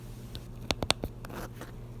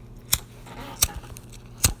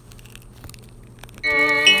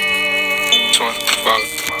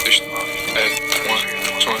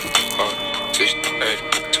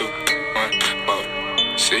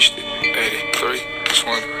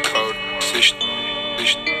one code, Ep5.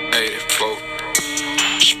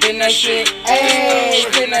 Spin that shit,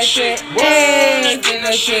 ayy, spin that shit, ayy, spin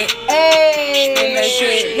that shit, ayy, spin that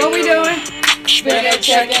shit. What we doing? Spin that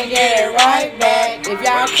check and get it right back. If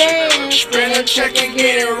y'all can, spin that check and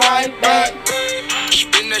get it right back.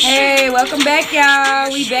 Hey, welcome back, y'all.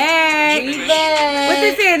 We back. We back. What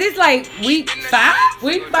this is? This like week 5?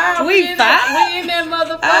 Week 5. Week 5? We in that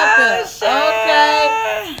motherfucker. Oh, shit.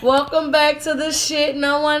 Okay. Welcome back to the shit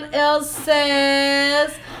no one else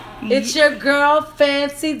says. It's your girl,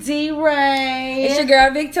 Fancy D-Ray. It's your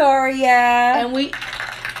girl, Victoria.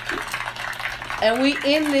 And we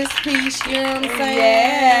in this piece, you know what I'm saying?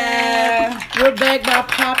 Yeah. We're back by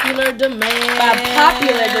popular demand. By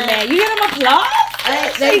popular demand. You hear them applause?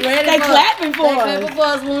 They clapping for us. They clapping for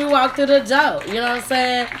us when we walk through the door. You know what I'm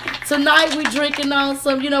saying? Tonight we drinking on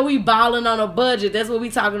some, we balling on a budget. That's what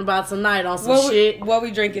we talking about tonight on some shit. What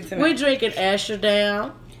we drinking tonight? We drinking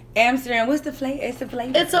Amsterdam. Amsterdam. What's the flavor? It's a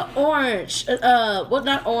flavor. It's an orange.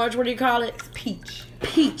 Not orange. What do you call it? It's peach.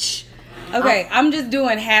 Peach. Okay, I'm just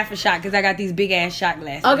doing half a shot because I got these big ass shot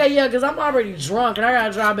glasses. Okay, yeah, because I'm already drunk and I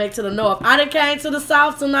gotta drive back to the north. I done came to the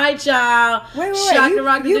south tonight, y'all. Wait.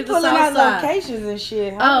 You pulling out locations and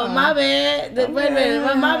shit. My bad. Wait a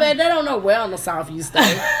minute. My bad. They don't know where on the south you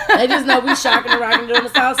stay. They just know we shocking and rocking doing the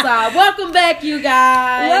south side. Welcome back, you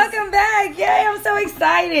guys. Welcome back. Yay, I'm so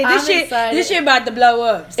excited. This shit about to blow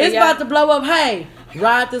up. So it's about to blow up. Hey.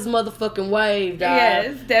 Ride this motherfucking wave, dog.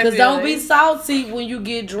 Yes, definitely. Because don't be salty when you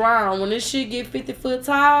get drowned. When this shit get 50 foot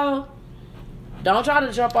tall, don't try to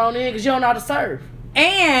jump on in because you don't know how to surf.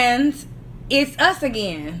 And it's us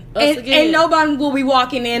again. And nobody will be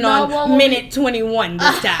walking in on minute 21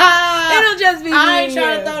 this time. It'll just be I ain't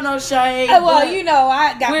trying to throw no shade. Well,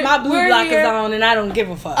 I got my blue blockers on and I don't give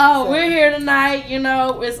a fuck. We're here tonight.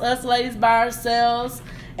 It's us ladies by ourselves.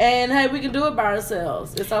 And hey, we can do it by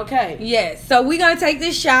ourselves. It's okay. Yes. So we're gonna take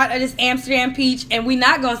this shot of this Amsterdam peach, and we're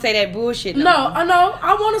not gonna say that bullshit. No, I know.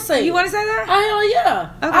 I want to say. You want to say that? Oh hell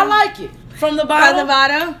yeah! Okay. I like it. From the bottom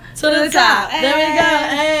to the top. There we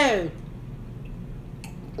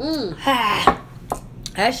go. Hey.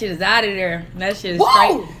 That shit is out of there. That shit is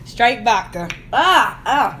straight vodka.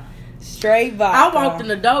 Straight vodka. I walked in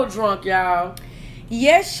the door drunk, y'all.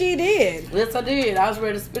 Yes, she did. Yes, I did. I was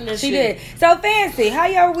ready to spin this shit. She did. So, Fancy, how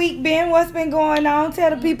your week been? What's been going on? Tell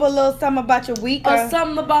the people a little something about your week.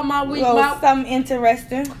 Something about my week. Something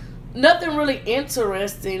interesting. Nothing really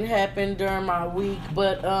interesting happened during my week,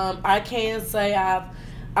 but I can say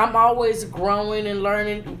I'm always growing and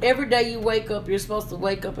learning. Every day you wake up, you're supposed to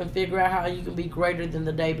wake up and figure out how you can be greater than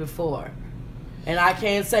the day before. And I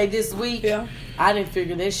can say this week, I didn't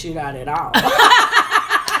figure this shit out at all.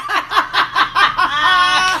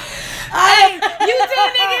 Hey, you too,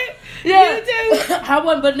 nigga. Yeah. You too. I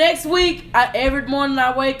wouldn't, but next week, every morning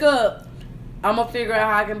I wake up, I'm going to figure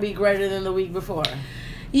out how I can be greater than the week before.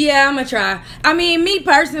 Yeah, I'm going to try. I mean, me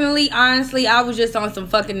personally, honestly, I was just on some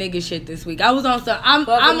fucking nigga shit this week. I was on some, I'm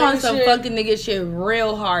on some fucking nigga shit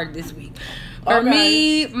real hard this week. For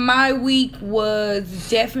me, my week was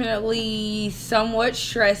definitely somewhat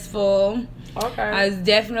stressful. Okay. I was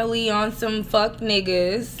definitely on some fuck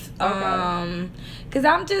niggas. Okay. Cause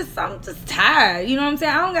I'm just tired. You know what I'm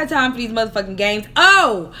saying? I don't got time for these motherfucking games.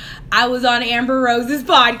 Oh, I was on Amber Rose's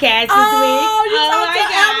podcast this week. You talked to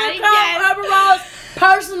Amber Rose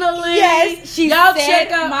personally. Yes, she y'all said check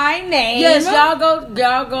out my name. Yes, y'all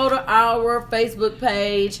go to our Facebook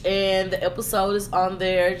page and the episode is on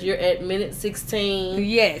there. You're at minute 16.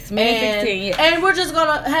 Yes, minute 16. Yes. And we're just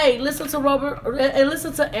gonna listen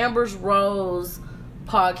to Amber's Rose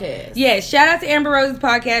podcast. Yes, shout out to Amber Rose's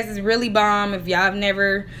podcast. It's really bomb. If y'all have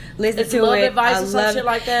never listened to love it, advice or some shit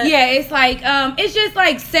like that. Yeah, it's like it's just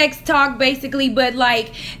like sex talk basically, but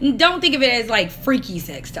like don't think of it as like freaky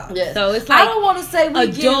sex talk. Yes. So it's like I don't want to say we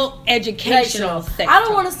adult educational sex. I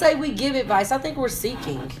don't want to say we give advice. I think we're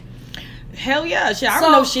seeking. Hell yeah, shit. I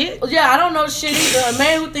don't know shit. Yeah, I don't know shit either. A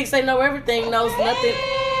man who thinks they know everything knows nothing.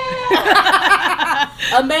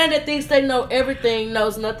 A man that thinks they know everything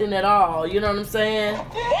knows nothing at all. You know what I'm saying?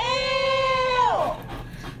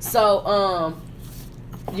 So, a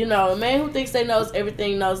man who thinks they knows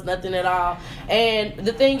everything knows nothing at all. And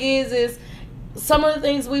the thing is some of the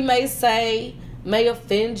things we may say may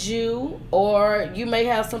offend you, or you may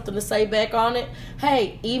have something to say back on it.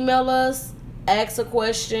 Hey, email us, ask a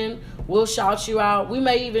question. We'll shout you out. We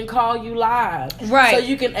may even call you live. Right. So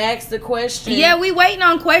you can ask the question. Yeah, we waiting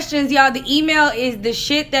on questions, y'all. The email is the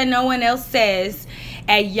shit that no one else says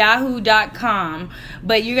at yahoo.com.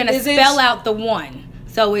 But you're going to spell out the one.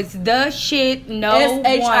 So it's the shit no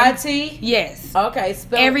SHIT? Yes. Okay.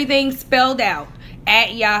 Everything spelled out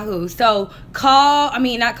at Yahoo. So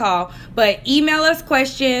not call, but email us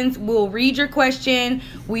questions. We'll read your question.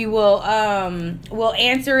 We will we'll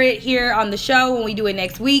answer it here on the show when we do it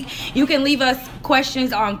next week. You can leave us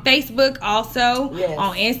questions on Facebook also, Yes.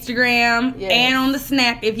 on Instagram, Yes. and on the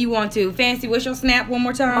Snap if you want to. Fancy, what's your Snap one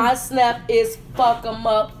more time? My Snap is fuck 'em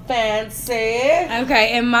up fancy.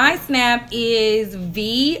 Okay, and my Snap is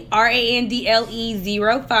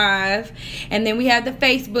VRANDLE05, and then we have the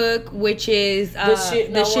Facebook, which is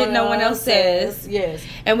The shit no one else says. Yes.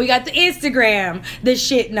 And we got the Instagram, the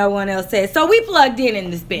shit no one else says. So we plugged in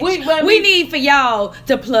this bitch. We need for y'all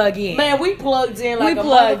to plug in. Man, we plugged in like We a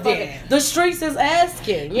plugged motherfucker. in. The streets is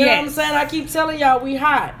asking. You know what I'm Yes. saying? I keep telling y'all we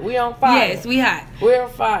hot. We on fire. Yes, we hot. We're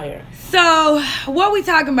on fire. So what we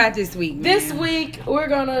talking about this week, man? This week we're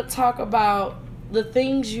gonna talk about the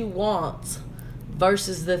things you want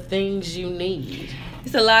versus the things you need.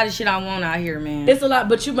 It's a lot of shit I want out here, man. It's a lot,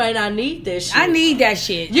 but you may not need this shit. I need that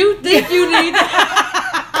shit. You think you need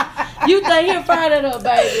that? You think here, fire that up,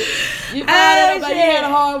 baby. You fire that up, baby. You had a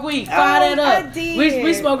hard week. Fire that up. I did.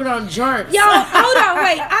 We smoking on joints. Yo, hold on,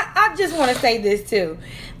 wait. I just want to say this too.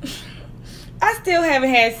 I still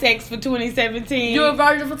haven't had sex for 2017. You a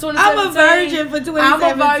virgin for 2017? I'm a virgin for 2017. I'm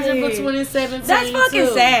a virgin for 2017. That's fucking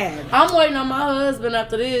too. sad. I'm waiting on my husband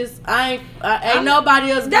after this. Ain't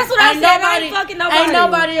nobody else. That's what I said. I ain't fucking nobody. Ain't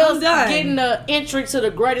nobody else I'm done. getting the entry to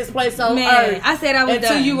the greatest place on Man, earth. I said I was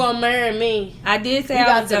until done. you gonna marry me. I did say You I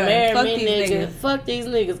got was to done. marry Fuck me, these nigga. niggas. Fuck these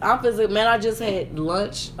niggas. I'm physical. Man, I just had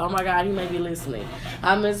lunch. Oh my God, he may be listening.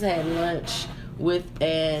 I just had lunch with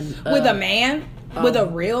a man? With a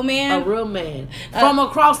real man? A real man. From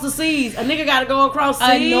across the seas. A nigga gotta go across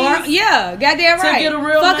seas. Yeah, goddamn right. To get a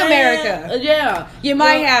real Fuck man. America. Yeah. You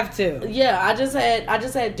might have to. Yeah, I just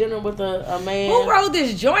had dinner with a man. Who rolled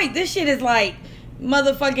this joint? This shit is like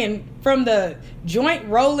motherfucking from the joint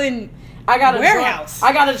rolling warehouse.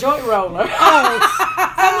 I got a joint roller.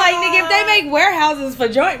 I'm like, nigga, if they make warehouses for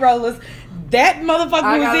joint rollers, that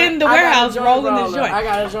motherfucker was in the warehouse rolling this joint. I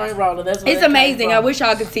got a joint roller. That's what it's amazing. I wish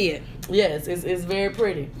y'all could see it. Yes, it's very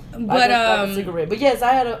pretty. But like a cigarette. But yes,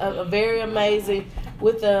 I had a very amazing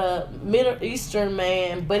with a Middle Eastern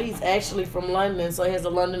man, but he's actually from London, so he has a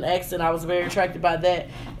London accent. I was very attracted by that,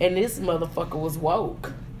 and this motherfucker was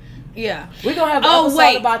woke. Yeah, we're gonna have an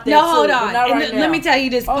episode about that. No, too, hold on. Right let me tell you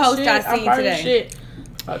this post shit, I seen today. Shit.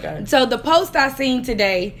 Okay. So the post I seen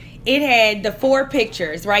today, it had the 4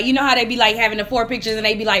 pictures, right? You know how they be like having the 4 pictures and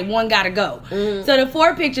they be like, one gotta go. Mm-hmm. So the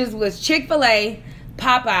 4 pictures was Chick-fil-A,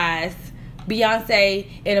 Popeyes, Beyonce,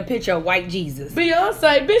 and a picture of White Jesus.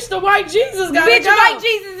 Beyonce, bitch, the White Jesus gotta bitch, go. White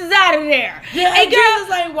Jesus is out of there. Yeah, hey, girl,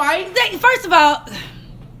 Jesus ain't white. First of all,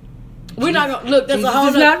 we're not gonna look. That's Jesus a whole.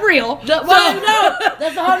 is not real. Well, no,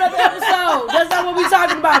 that's a whole other episode. That's not what we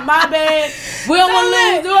talking about. My bad. We don't want to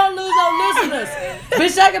lose. We don't lose no listeners.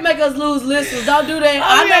 Bitch, that can make us lose listeners. Don't do that.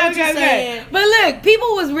 I know what you're saying. But look,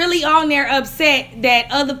 people was really on there upset that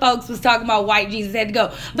other folks was talking about White Jesus had to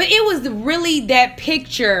go. But it was really that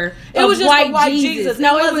picture it of was just White Jesus.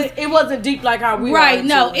 No, it wasn't deep like how we right. were.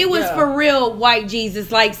 No, it was for real White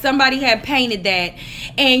Jesus. Like somebody had painted that,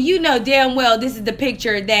 and you know damn well this is the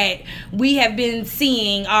picture that we have been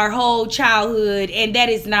seeing our whole childhood, and that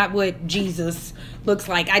is not what Jesus looks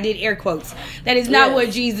like. I did air quotes. That is not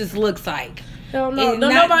what Jesus looks like. Hell no.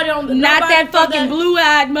 Nobody that fucking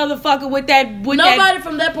blue-eyed motherfucker with that. Nobody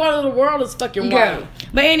from that part of the world is fucking white.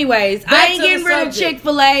 But anyways, I ain't getting rid of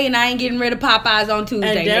Chick-fil-A and I ain't getting rid of Popeyes on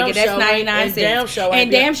Tuesday, nigga. That's 99 cents. And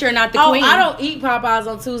damn sure not the queen. I don't eat Popeyes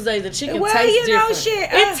on Tuesday. The chicken tastes different. Well, you know, shit.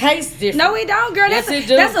 It tastes different. No, it don't, girl. Yes, it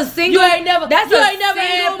do. That's a single. You ain't never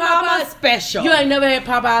had Popeyes special. You ain't never had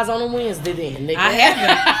Popeyes on a Wednesday, then, nigga. I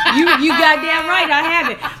haven't. You goddamn right, I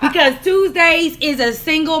haven't. Because Tuesdays is a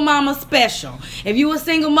single mama special. If you a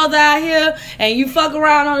single mother out here and you fuck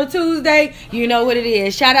around on a Tuesday, you know what it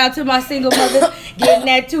is. Shout out to my single mothers getting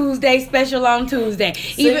that Tuesday special on Tuesday.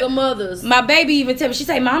 Single mothers. My baby even tell me, she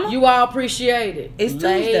say, Mama, you all appreciate it. It's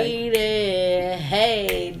Tuesday. Lady,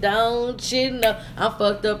 hey, don't you know? I'm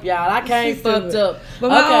fucked up, y'all. I can't fucked up. But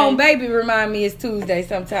my own baby remind me it's Tuesday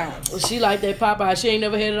sometimes. She like that Popeye. She ain't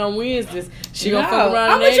never had it on Wednesdays. She gonna fuck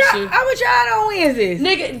around and ask you. I'm gonna try it on Wednesdays.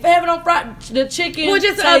 Nigga, have it on Friday. The chicken. Well,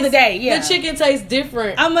 just the other day, yeah. The chicken tastes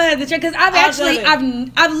different. I'm gonna have to check because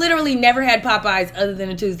I've literally never had Popeyes other than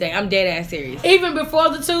a Tuesday. I'm dead ass serious. Even before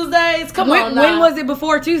the Tuesdays? Come on now. When was it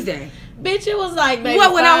before Tuesday? Bitch, it was like maybe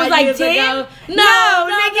What, when I was 5 like years 10? ago. No,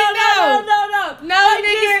 nigga, no. No,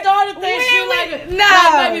 nigga. just started that When shit we-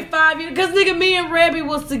 like maybe 5 years. Because, nigga, me and Rebby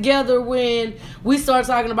was together when we started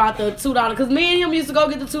talking about the $2. Because me and him used to go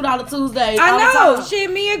get the $2 Tuesdays all the I know. time.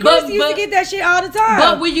 Shit, me and Chris used to get that shit all the time.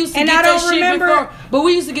 But we used to and get I that don't shit remember. before. But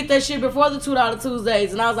we used to get that shit before the $2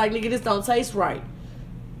 Tuesdays. And I was like, nigga, this don't taste right.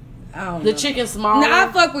 I don't The know. chicken small. Now,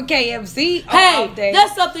 I fuck with KFC. Hey,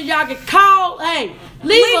 that's something y'all can call. Hey,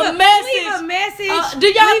 leave a message. Leave a message. Do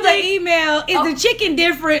y'all leave think, an email? Is the chicken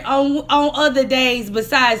different on other days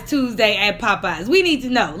besides Tuesday at Popeyes? We need to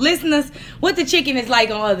know, listeners, what the chicken is like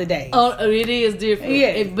on other days. Oh, it is different.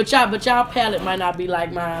 Yeah. But y'all palate might not be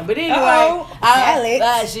like mine. But anyway,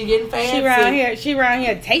 palate. she getting fancy. She around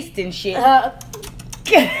here tasting shit.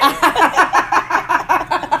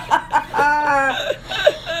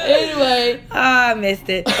 Anyway. I missed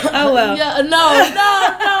it. Oh well. Yeah, no.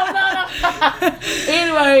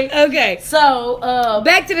 Anyway. Okay. So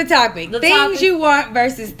back to the topic. Things topic. you want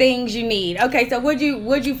versus things you need. Okay, so what'd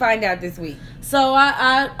you find out this week? So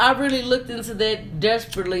I really looked into that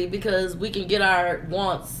desperately because we can get our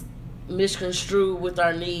wants misconstrued with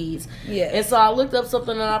our needs. Yeah. And so I looked up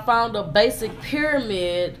something and I found a basic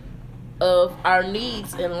pyramid of our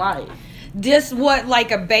needs in life. Just what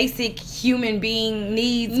like a basic human being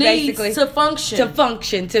needs basically to function.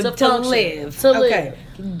 To live. Okay.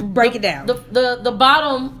 Break it down. The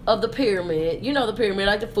bottom of the pyramid, you know the pyramid,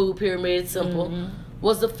 like the food pyramid, it's simple,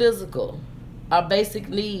 was the physical. Our basic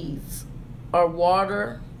needs are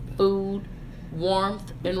water, food,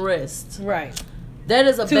 warmth, and rest. Right. That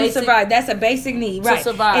is a basic survive. That's a basic need, right? To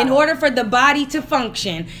survive. In order for the body to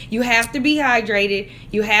function, you have to be hydrated.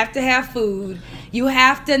 You have to have food. You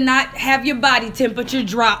have to not have your body temperature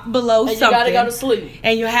drop below and something. you gotta go to sleep.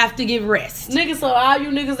 And you have to get rest. Niggas, so all you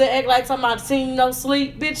niggas that act like talking about seeing no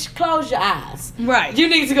sleep, bitch, close your eyes. Right. You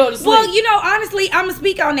need to go to sleep. Well, you know, honestly, I'm gonna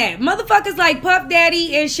speak on that. Motherfuckers like Puff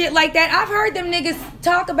Daddy and shit like that. I've heard them niggas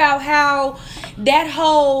talk about how that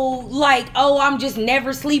whole like, oh, I'm just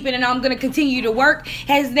never sleeping and I'm gonna continue to work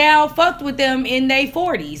has now fucked with them in their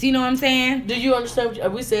 40s. You know what I'm saying? Do you understand?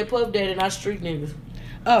 We said Puff Daddy, not street niggas.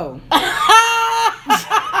 Oh.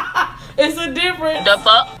 It's a difference. The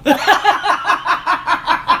fuck?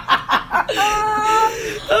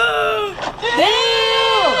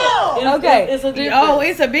 Damn. Okay. It's a difference. Oh,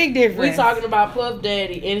 it's a big difference. We talking about Puff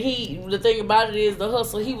Daddy, and the thing about it is the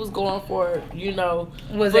hustle he was going for,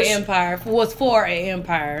 was an empire. Was for an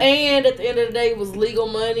empire. And at the end of the day, it was legal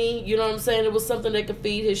money. You know what I'm saying? It was something that could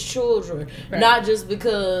feed his children, right. Not just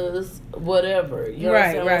because whatever. You know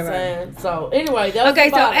what I'm saying? So anyway, that was okay.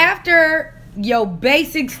 So after your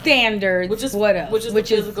basic standards, which is what else? Which is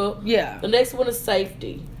physical. Yeah. The next one is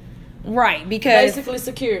safety. Right, because basically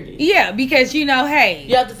security. Yeah, because hey,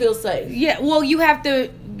 you have to feel safe. Yeah, well, you have to,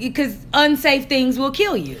 because unsafe things will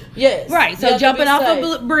kill you. Yes. Right. So jumping off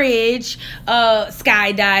a bridge,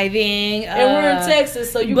 skydiving, and we're in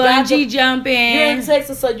Texas, so you bungee jumping. You're in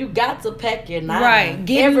Texas, so you got to pack your knife. Right.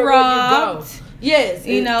 Getting robbed. Yes.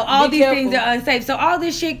 All these things are unsafe. So all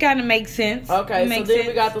this shit kind of makes sense. Okay. So then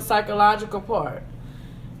we got the psychological part,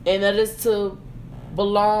 and that is to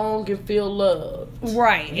belong and feel loved.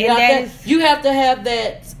 Right. You have to have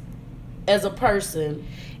that as a person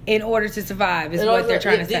in order to survive is what they're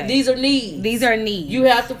trying to say. These are needs. These are needs. You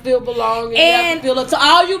have to feel belonging. You have to feel loved. So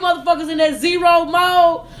all you motherfuckers in that zero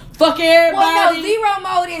mode, fuck everybody. Well, no, zero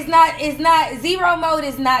mode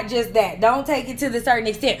is not just that. Don't take it to the certain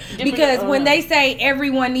extent. Because when they say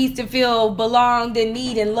everyone needs to feel belonged and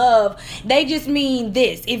need and love, they just mean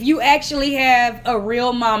this. If you actually have a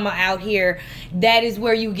real mama out here, that is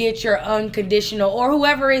where you get your unconditional, or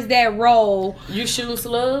whoever is that role. You shooting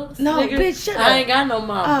slugs? No, nigga? bitch, shut up. I ain't got no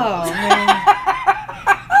mama. Oh, man.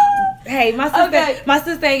 Hey, my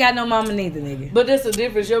sister ain't got no mama neither, nigga. But there's a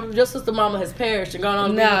difference. Your sister mama has perished and gone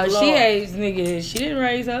on. No, she ain't, nigga. She didn't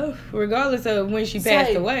raise her, regardless of when she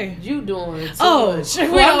passed away. You doing too Well, much.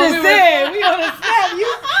 I'm just saying, we on the snap.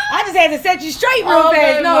 I just had to set you straight real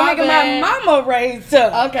fast. No, nigga, my mama raised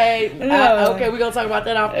her. Okay, okay, we gonna talk about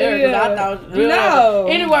that off air because I thought no.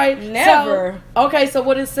 Anyway, never. So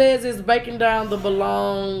what it says is breaking down the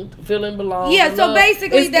feeling belong. Yeah, so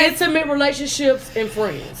basically that's intimate relationships and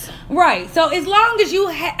friends. Right. So as long as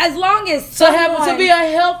to be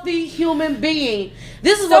a healthy human being,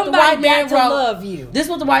 this is what the white man wrote. Love you. This is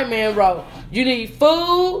what the white man wrote. You need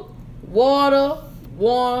food, water,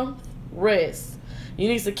 warmth, rest. You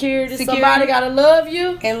need security. Somebody gotta love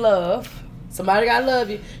you and love. Somebody gotta love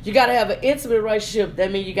you. You gotta have an intimate relationship.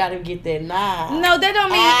 That means you gotta get that nine. No, that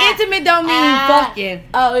don't mean intimate. Don't mean fucking.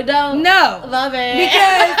 Oh, it don't. No, love it.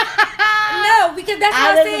 Because that's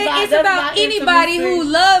what I said. It's about anybody who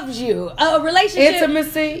loves you. A relationship.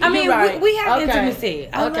 Intimacy. I mean, right. we have intimacy.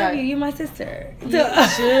 I love you. You're my sister.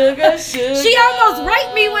 Sugar. She almost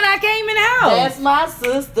raped me when I came in the house. That's my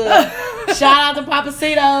sister. Shout out to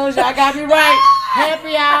Papacitos. Y'all got me right.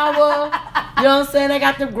 Happy hour. You know what I'm saying? They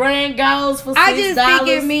got the grand goals for $6. I just think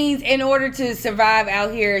it means in order to survive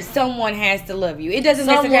out here, someone has to love you. It doesn't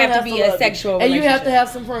necessarily have to be a sexual relationship. And you have to have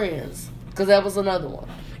some friends. Because that was another one.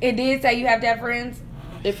 It did say you have to have friends?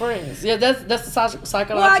 They're friends. Yeah, that's the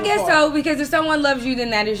psychological Well, I guess part. so, because if someone loves you, then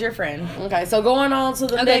that is your friend. Okay, so going on to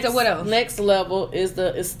the so what else? Next level is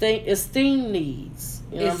the esteem needs.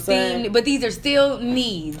 You know what I'm saying? But these are still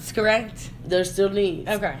needs, correct? They're still needs.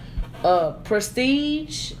 Okay.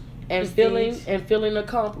 Prestige and feeling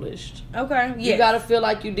accomplished. Okay. You gotta feel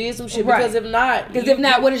like you did some shit, because if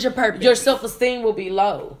not, what is your purpose? Your self-esteem will be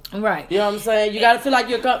low. Right. You know what I'm saying? You gotta feel like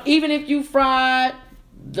even if you fried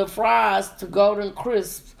the fries to golden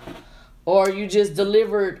crisp, or you just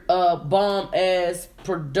delivered a bomb ass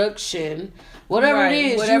production, whatever it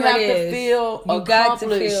is, you have to feel accomplished. Got to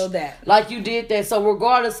feel that, like you did that. So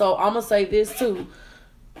regardless, I'm gonna say this too.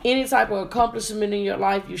 Any type of accomplishment in your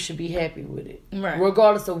life, you should be happy with it. Right.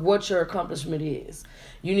 Regardless of what your accomplishment is.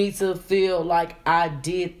 You need to feel like I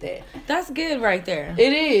did that. That's good right there.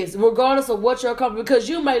 It is. Regardless of what your accomplishment, because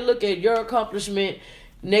you may look at your accomplishment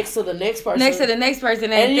next to the next person. And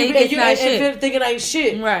think it's not shit. And think it ain't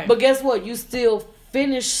shit. Right. But guess what? You still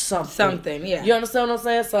finish something. Yeah. You understand what I'm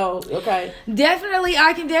saying? So, okay. Definitely,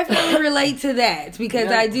 I can definitely relate to that, because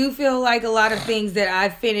I do feel like a lot of things that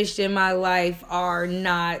I've finished in my life are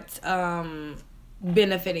not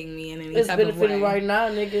benefiting me in any type of way. It's benefiting right now,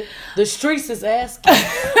 nigga. The streets is asking.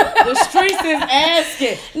 The streets is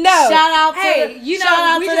asking. No. Shout out to we just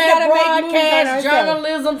gotta make broadcast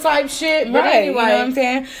journalism type shit. But right. anyway. You know what I'm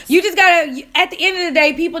saying? You just gotta, at the end of the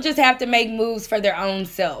day, people just have to make moves for their own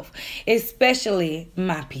self. Especially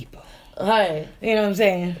my people. Hey, you know what I'm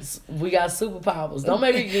saying? We got superpowers. Don't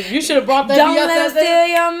make me. You should have brought that. Don't let us steal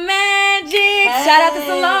your magic. Hey, shout out to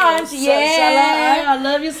Solange. Yeah, I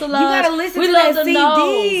love you, Solange. You gotta listen to that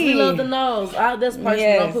CD. We love the nose. That's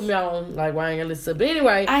person don't put me on. Like, why I ain't gonna listen? But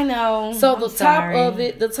anyway, I know. So the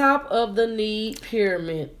top of the need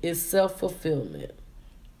pyramid is self-fulfillment.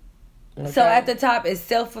 Okay. So at the top is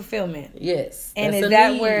self-fulfillment. Yes. And is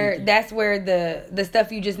that where the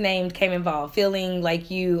stuff you just named came involved? Feeling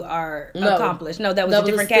like you are accomplished. No, that was a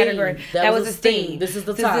different category. That was esteem. This is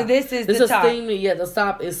the top. This is the top. Yeah, the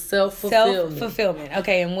top is self-fulfillment. Self-fulfillment.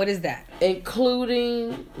 Okay, and what is that?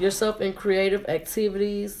 Including yourself in creative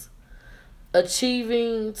activities,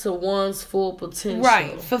 achieving to one's full potential.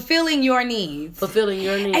 Right. Fulfilling your needs.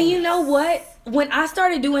 And you know what? When I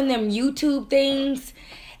started doing them YouTube things,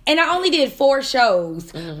 and I only did 4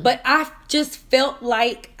 shows, but I just felt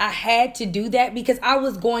like I had to do that because I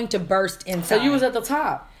was going to burst inside. So you was at the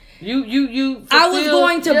top. You I was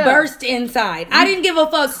going to burst inside. I didn't give a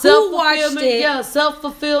fuck who watched it. Yeah,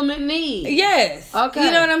 self-fulfillment need. Yes. Okay.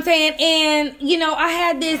 You know what I'm saying? And, I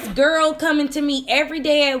had this girl coming to me every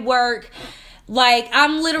day at work. Like,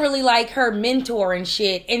 I'm literally like her mentor and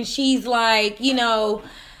shit. And she's like,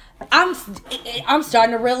 I'm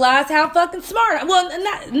starting to realize how fucking smart. Well,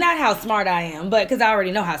 not how smart I am, but because I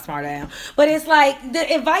already know how smart I am. But it's like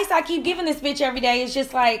the advice I keep giving this bitch every day is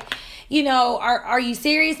just like, are you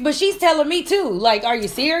serious? But she's telling me too, like, are you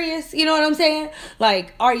serious? You know what I'm saying?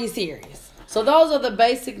 Like, are you serious? So those are the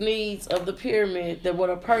basic needs of the pyramid. That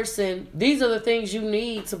what a person. These are the things you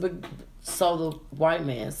need to be. So the white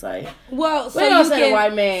man say. Well, so we don't say the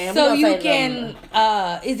white man. So you can.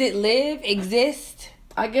 Is it exist?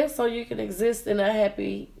 I guess so you can exist in a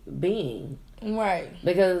happy being. Right.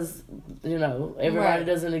 Because, everybody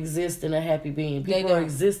doesn't exist in a happy being. People are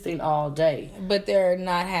existing all day. But they're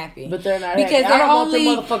not happy. Because they're only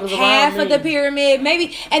half of the pyramid.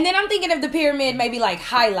 Maybe. And then I'm thinking of the pyramid maybe like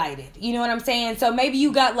highlighted. You know what I'm saying? So maybe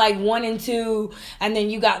you got like 1 and 2 and then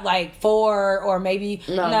you got like 4 or maybe.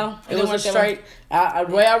 No. It was a straight. The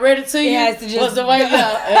way I read it to you was the way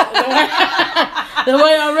the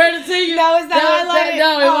way I read it to you. No, it's not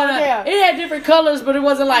highlighted. It had different colors, but it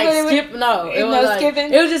wasn't like skip. No, it was like,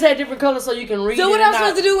 skipping. It just had different colors so you can read. So what I'm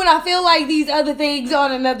supposed to do when I feel like these other things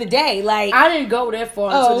on another day? Like I didn't go that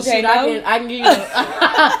far into the shit. No? I can give you.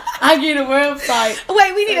 I can give you the website.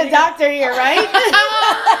 Wait, we need a doctor here, right?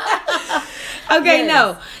 Okay, Yes.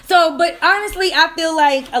 no. So, but honestly, I feel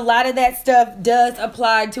like a lot of that stuff does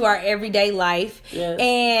apply to our everyday life. Yes.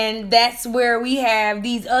 And that's where we have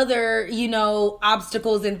these other,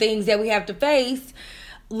 obstacles and things that we have to face.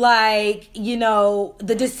 Like,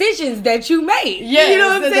 the decisions that you make. Yes. You know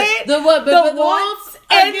what I'm saying? The wants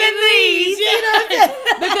and the needs. You know what I'm saying?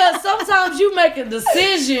 Because sometimes you make a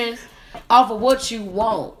decision off of what you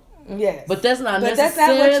want. Yes. But that's not But necessarily that's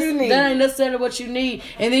not what you need. That ain't necessarily what you need.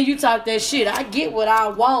 And then you talk that shit. I get what I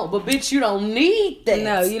want, but bitch, you don't need that.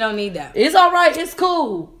 No, you don't need that. It's all right. It's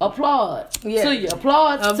cool. Applaud to you.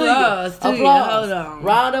 Applaud to you. Applause to you. Applause. Hold on.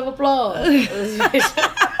 Round of applause.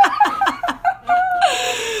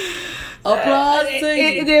 Applause to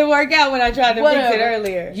you. It didn't work out when I tried to fix it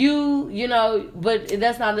earlier. But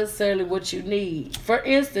that's not necessarily what you need. For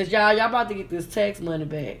instance, y'all about to get this tax money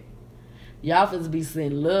back. Y'all finna be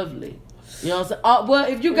sitting lovely. You know what I'm saying? Well,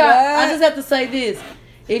 if you got, I just have to say this.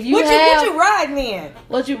 If you what you riding in?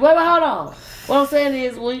 Wait, hold on. What I'm saying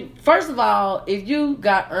is, first of all, if you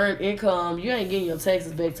got earned income, you ain't getting your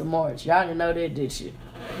taxes back to March. Y'all didn't know that, did you?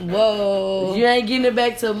 Whoa. You ain't getting it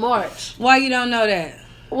back to March. Why you don't know that?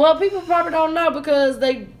 Well, people probably don't know because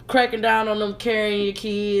they cracking down on them carrying your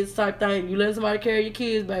kids type thing. You let somebody carry your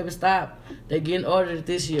kids, baby, stop. They getting audited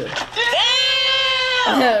this year.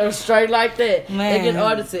 Straight like that. Man. They getting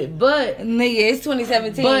audited. But nigga, it's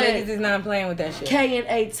 2017. But niggas is not playing with that shit.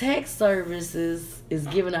 K&A Tax Services is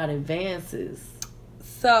giving out advances.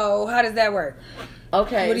 So how does that work?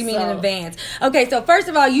 Okay. What do you mean in advance? Okay, so first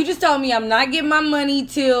of all, you just told me I'm not getting my money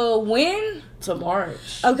till when? To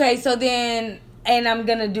March. Okay, so then, and I'm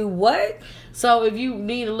gonna do what? So if you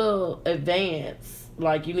need a little advance,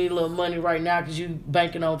 like you need a little money right now because you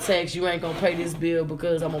banking on tax, you ain't gonna pay this bill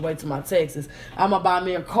because I'm gonna wait till my taxes. I'm gonna buy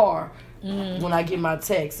me a car when I get my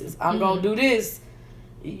taxes. I'm gonna do this.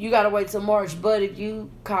 You gotta wait till March. But if you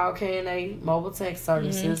call K&A Mobile Tax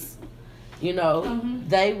Services,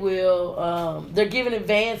 they will. They're giving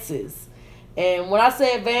advances. And when I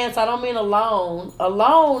say advance, I don't mean a loan. A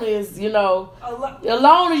loan is, a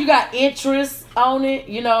loan is you got interest on it.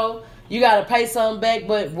 You got to pay something back.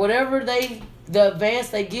 But whatever the advance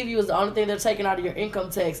they give you is the only thing they're taking out of your income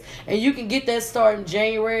tax. And you can get that starting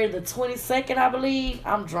January the 22nd, I believe.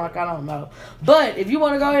 I'm drunk, I don't know. But if you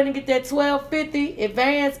want to go ahead and get that $1,250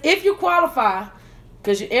 advance, if you qualify,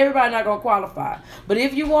 because everybody not going to qualify. But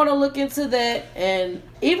if you want to look into that, and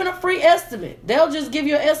even a free estimate, they'll just give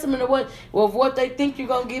you an estimate of what they think you're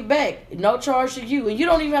going to get back. No charge to you. And you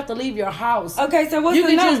don't even have to leave your house. Okay, so what's the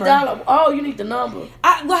number? You can just dial you need the number.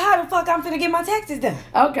 Well, how the fuck I'm finna get my taxes done?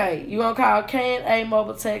 Okay, you going to call K&A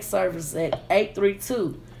Mobile Tax Service at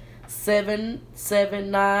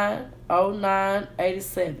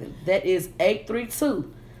 832-779-0987. That is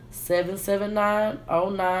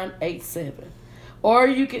 832-779-0987. Or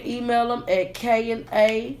you can email them at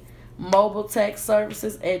K&A Mobile Tax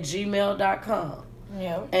Services at gmail.com.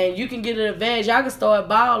 Yeah. And you can get an advantage. Y'all can start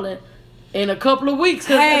balling in a couple of weeks.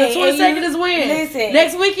 Because the 22nd is when? Listen.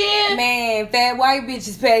 Next weekend? Man, fat white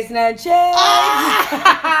bitches passing out checks.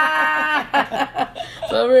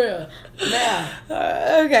 For real. Now.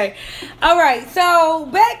 Okay. All right. So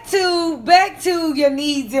back to your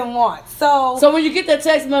needs and wants. So when you get that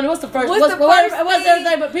tax money, what's the first? What's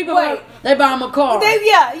everything? But people they buy them a car.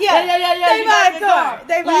 Yeah. They buy a car.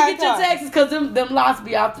 They buy you get your taxes because them lots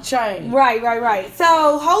be off the chain. Right.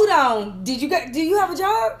 So hold on. Do you have a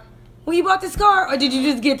job when you bought this car, or did you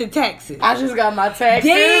just get the taxes? I just got my taxes.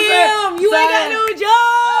 Damn, you ain't got no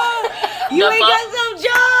job. You ain't got some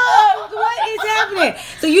job. What is happening?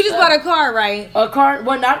 So you just bought a car, right? A car,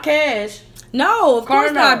 well, not cash. No, of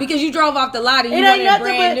course not, because you drove off the lot and you wanted it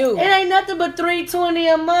brand new. It ain't nothing but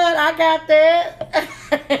 $320 a month. I got that.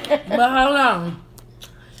 But hold on.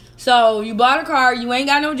 So you bought a car, you ain't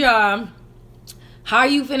got no job. How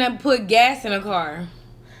you finna put gas in a car?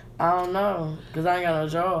 I don't know, because I ain't got no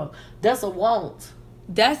job. That's a want.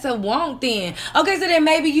 That's a want then. Okay, so then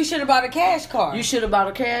maybe you should have bought a cash car. You should have bought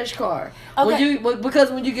a cash car. Okay.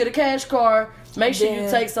 Because when you get a cash car, make sure you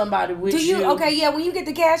take somebody with you. Okay, yeah, when you get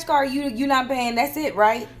the cash car, you're not paying. That's it,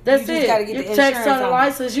 right? That's you it. Just gotta get you the take insurance some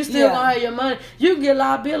license, you still gonna have your money. You can get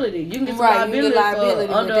liability. You can get liability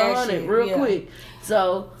for under 100 real quick.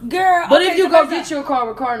 So, girl, but if you go get your car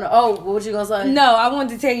with Cardinal, what you gonna say? No, I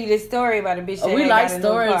wanted to tell you this story about a bitch. That We like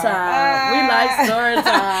story time. We like story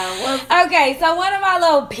time. Okay, so one of my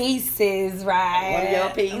little pieces, right? One of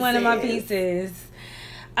your pieces. One of my pieces.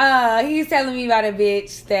 He's telling me about a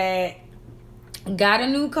bitch that got a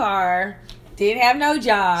new car, didn't have no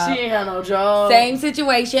job. She ain't have no job. Same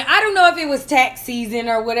situation. I don't know if it was tax season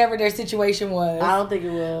or whatever their situation was. I don't think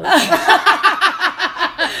it was.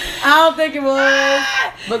 I don't think it was.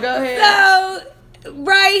 But go ahead. So,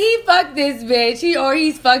 right, he fucked this bitch.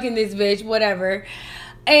 He's fucking this bitch, whatever.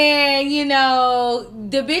 And, you know,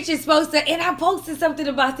 the bitch is supposed to... And I posted something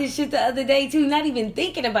about this shit the other day, too. Not even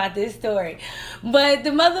thinking about this story. But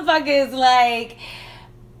the motherfucker is like...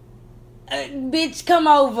 bitch, come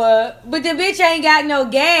over. But the bitch ain't got no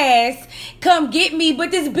gas. Come get me.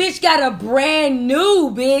 But this bitch got a brand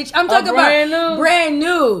new, bitch. I'm talking about brand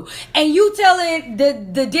new. And you telling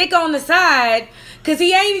the dick on the side... Cause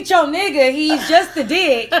he ain't your nigga, he's just a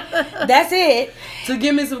dick. That's it. To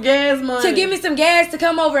give me some gas money. To give me some gas to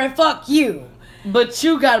come over and fuck you. But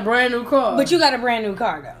you got a brand new car. But you got a brand new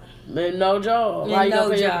car though. Man, no job. And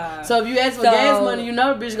no job. So if you ask for gas money, you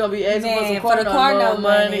know the bitch gonna be asking for some car note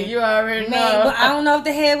money. You already know. But I don't know if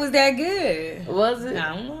the head was that good. Was it?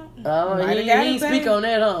 I don't know. Oh, he ain't speak on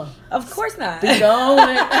that, huh? Of course not. Speak on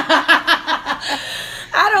it.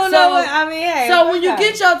 I don't know what, I mean, hey. So when you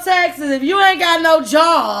get your taxes, if you ain't got no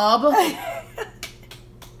job,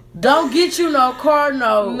 don't get you no car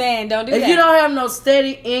note. Man, don't do that. If you don't have no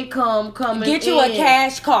steady income coming in. Get you a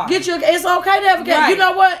cash car. It's okay to have a cash. Right. You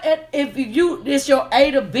know what? If it's your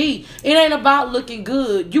A to B, it ain't about looking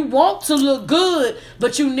good. You want to look good,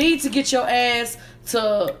 but you need to get your ass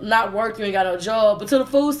to not work, you ain't got no job, but to the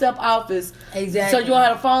food stamp office. Exactly. So you don't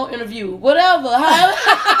have a phone interview. Whatever.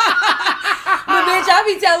 But bitch, I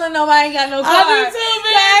be telling them I ain't got no car. I do too,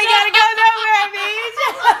 bitch. I ain't gotta go nowhere, bitch.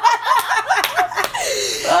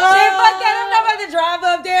 Shit, fuck that. I'm not about to drive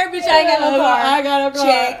up there, bitch. I ain't got no car. I got a car.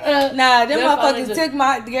 Check. Nah, them motherfuckers took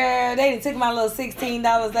my girl. They took my little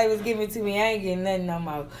 $16 they was giving to me. I ain't getting nothing no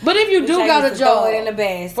more. But if you do got a job, throw it in the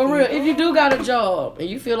basket. For real, if you do got a job and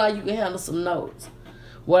you feel like you can handle some notes,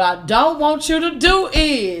 what I don't want you to do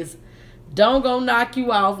is don't go knock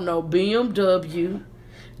you off no BMW.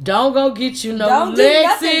 Don't go get you no don't Lexus. Do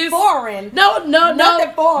nothing foreign. No,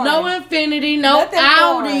 foreign. No Infinity, no nothing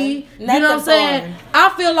Audi. Foreign. You know what I'm saying? I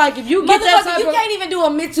feel like if you get that type you can't even do a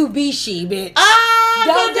Mitsubishi, bitch.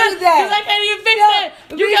 Don't do that. Because they can't even fix that.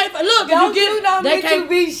 You can't look. Don't if you get, do no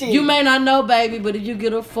Mitsubishi. You may not know, baby, but if you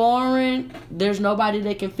get a foreign, there's nobody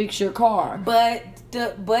that can fix your car. But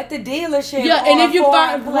the dealership. Yeah, and if you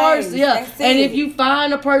find and if you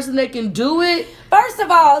find a person that can do it. First of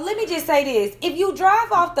all, let me just say this: if you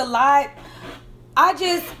drive off the lot,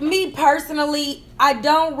 me personally, I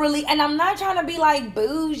don't really, and I'm not trying to be like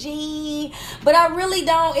bougie, but I really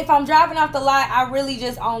don't. If I'm driving off the lot, I really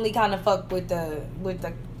just only kind of fuck with the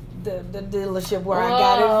dealership where I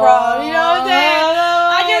got it from. You know what I'm saying?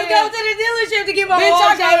 I just go to the dealership to get my oil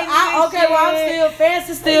change. Okay, well, I'm still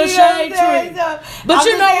fancy, still shade tree. But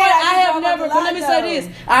you know what? I have never. But let me say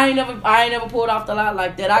this: I ain't never pulled off the lot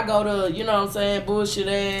like that. I go to, you know what I'm saying, bullshit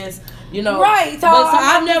ass. You know, right? So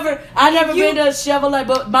I never been to a Chevrolet,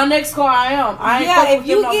 but my next car I am.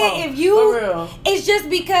 It's just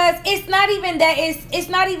because it's not even that. It's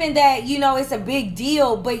not even that. You know, it's a big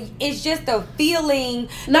deal, but it's just a feeling.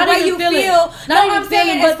 Not the way even you feeling. feel. Not no, even I'm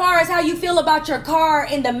saying feeling, as far as how you feel about your car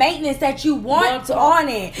and the maintenance that you want on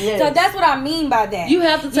it. Yes. So that's what I mean by that. You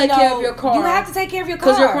have to take care of your car. You have to take care of your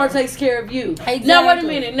car because your car takes care of you. Exactly. Now wait a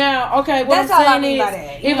minute. Now, okay, what that's I'm saying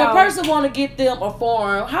is, if a person want to get them a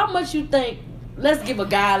foreign, how much you think? Let's give a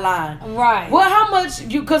guideline. Right. Well, how much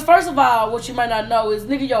you... Because first of all, what you might not know is,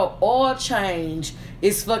 nigga, your oil change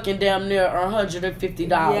is fucking damn near $150.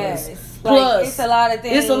 Yes. Plus, like, it's a lot of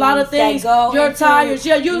things. It's a lot of things. That go your tires.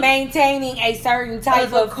 Yeah, you... Maintaining a certain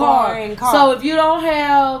type of foreign car. So if you don't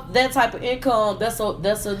have that type of income, that's a now,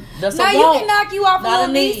 you can knock you off a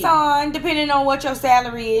little Nissan, depending on what your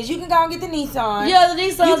salary is. You can go and get the Nissan. Yeah, the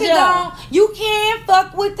Nissan. You can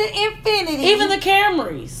fuck with the Infinity. Even the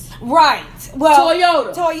Camrys. Right. Well,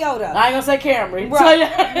 Toyota. I ain't gonna say Camry. Right.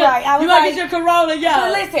 Right. You might get your Corolla, yeah.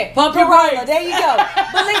 But listen, Pump Corolla. There you go.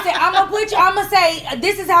 But listen, I'm gonna say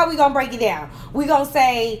this is how we gonna break it down. We gonna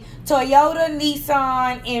say Toyota,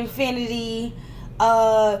 Nissan, Infinity,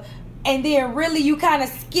 and then really you kind of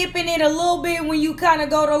skipping it a little bit when you kind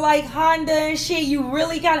of go to like Honda and shit. You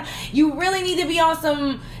really need to be on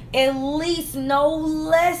some at least no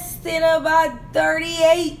less than about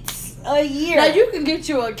 38 a year. Now you can get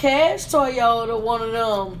you a cash Toyota, one of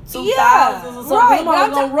them 2000s or something. Right.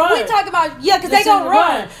 Gonna run. We talking about because they gonna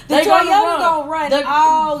run. The Toyota gonna run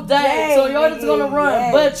all day. Toyota's gonna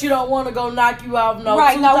run, but you don't want to go knock you off. No,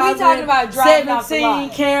 right? No, we talking about driving off the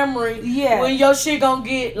lot. Camry. Yeah. When your shit gonna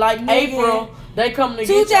get like April. They come to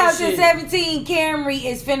get your shit. 2017 Camry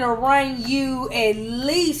is finna run you at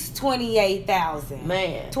least 28,000.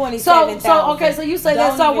 Man, 27,000. So okay, so you say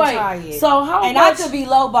that. So wait, so how and much? I could be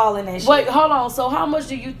lowballing that shit. Wait, hold on. So how much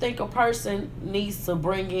do you think a person needs to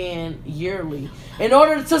bring in yearly in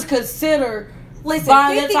order to consider Listen,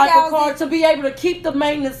 buying that type of car 50,000 to be able to keep the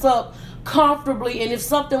maintenance up comfortably, and if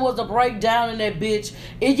something was to break down in that bitch,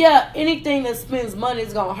 anything that spends money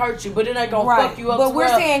is gonna hurt you, but it ain't gonna fuck you up. But we're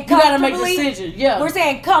saying you gotta make decisions. We're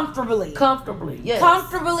saying comfortably. Yes.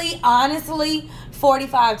 Comfortably, honestly,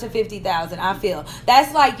 45 to 50,000. I feel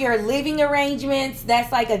that's like your living arrangements.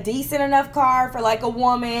 That's like a decent enough car for like a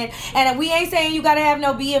woman. And we ain't saying you gotta have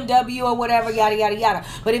no BMW or whatever, yada yada yada.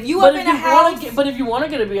 But if you up in a house, but if you want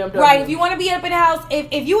to get a BMW, right? If you want to be up in a house,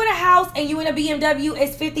 if you in a house and you in a BMW,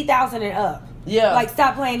 it's 50,000 and up. Yeah. Like,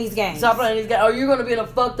 stop playing these games. Stop playing these games. Or you're going to be in a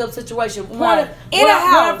fucked up situation. Right. What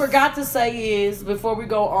I forgot to say is, before we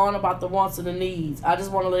go on about the wants and the needs, I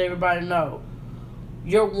just want to let everybody know,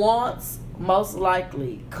 your wants most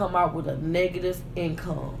likely come out with a negative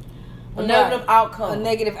income. A negative outcome. A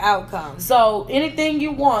negative outcome. So, anything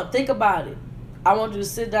you want, think about it. I want you to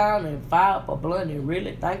sit down and fire up a blunt and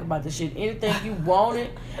really think about this shit. Anything you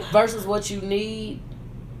wanted versus what you need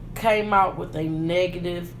came out with a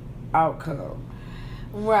negative outcome.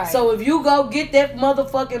 Right. So if you go get that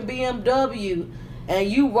motherfucking BMW and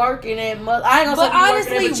you working at I ain't gonna say you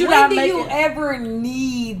honestly, working, but when do you ever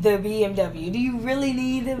need the BMW? Do you really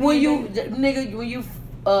need the BMW? When you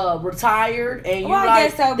retired and you I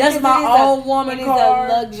guess so, that's my own woman car.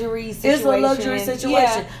 It's a luxury situation. It's a luxury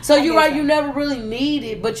situation. Yeah, so you're right, you never really need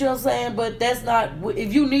it, but you know what I'm saying? But that's not,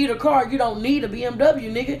 if you need a car, you don't need a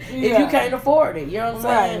BMW, nigga, if you can't afford it. You know what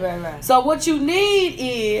I'm saying? Right. So what you need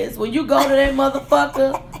is, when you go to that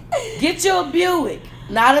motherfucker, get you a Buick.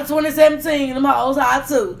 Not a 2017, them hoes high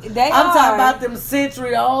too. I'm talking about them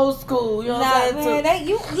Century, old school. You know what I'm saying?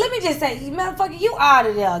 Let me just say, motherfucker, you out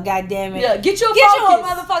of there, goddammit. Yeah, get you a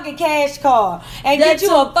motherfucking cash car and get you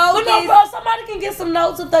a Focus. But no, bro, somebody can get some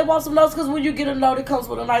notes if they want some notes, because when you get a note, it comes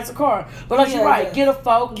with a nicer car. But like you're right, get a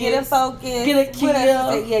Focus. Get a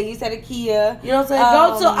Kia. Yeah, you said a Kia. You know what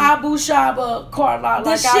I'm saying? Go to Abu Shaba car lot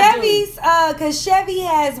like I do. The Chevys, because Chevy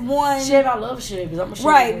has one. I love Chevys. I'm a Chevy.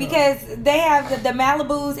 Right, because they have the Malibus,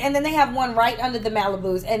 and then they have one right under the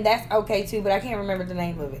Malibus, and that's okay too, but I can't remember the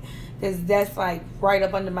name of it because that's like right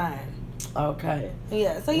up under mine. Okay.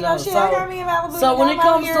 Yeah. So I got me a Malibu. So when it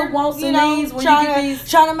comes to wants and needs, when you get these,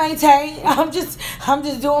 trying to maintain, I'm just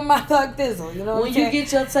doing my thug thizzle. You know what when I'm saying? you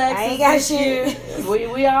get your taxes I ain't got this shit.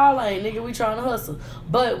 year, we all ain't, nigga. We trying to hustle.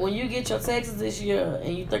 But when you get your taxes this year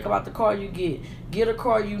and you think about the car you get a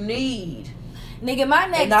car you need. Nigga, my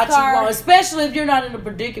next not car, you want, especially if you're not in a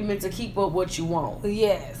predicament to keep up what you want.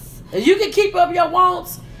 Yes. If you can keep up your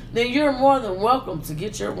wants, then you're more than welcome to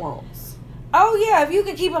get your wants. Oh yeah, if you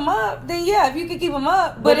can keep them up, then yeah, if you can keep them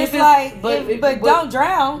up. But it's like, but don't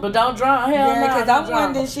drown. But don't drown. Hell no, because I'm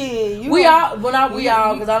wondering shit. We all,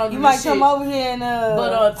 because I don't. You might come over here and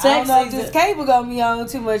but Texas, I don't know if this cable gonna be on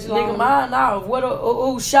too much longer. Nigga, mine off.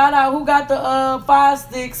 What? Shout out who got the 5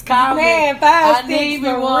 sticks? Call man, me. 5 I sticks need me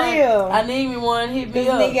for one. real. I need me one. Hit me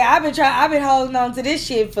up. Nigga, I've been holding on to this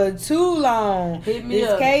shit for too long. Hit me up.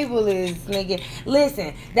 This cable is, nigga.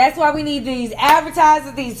 Listen, that's why we need these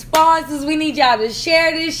advertisers, these sponsors. We need y'all to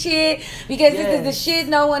share this shit, because this is the shit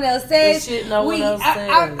no one else says. The shit no one else says.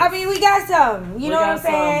 I mean, we got something. You know what I'm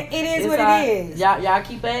saying? It is what it is. Y'all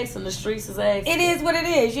keep asking. The streets is asking. It is what it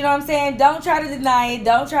is. You know what I'm saying? Don't try to deny it.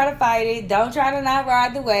 Don't try to fight it. Don't try to not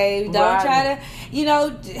ride the wave. Don't try to,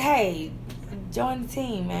 hey, join the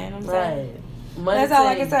team, man. I'm saying. That's all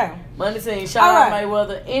I can say. Money team. Shout out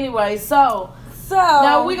Mayweather. Anyway, so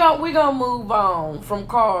now we gonna move on from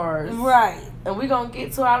cars. Right. And we're going to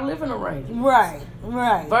get to our living arrangement.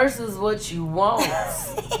 Right. Versus what you want.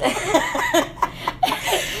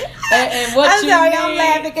 and what I'm sorry, need. I'm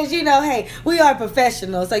laughing because, hey, we are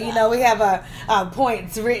professionals. So, we have our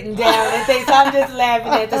points written down and things. So I'm just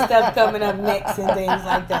laughing at the stuff coming up next and things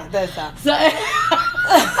like that. That's all. So,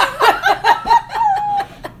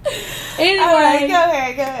 anyway. All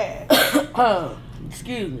right, go ahead.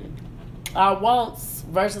 Excuse me. Our wants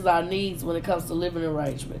versus our needs when it comes to living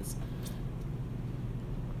arrangements.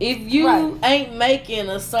 If you ain't making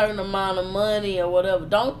a certain amount of money or whatever,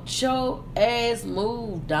 don't your ass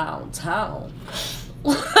move downtown.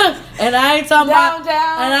 And I ain't talking about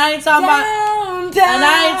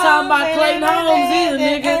Clayton Homes either,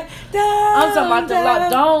 nigga. I'm talking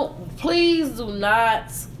about please do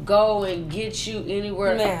not go and get you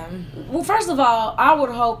anywhere. Ma'am. Well, first of all, I would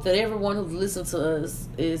hope that everyone who's listening to us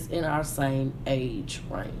is in our same age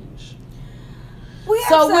range.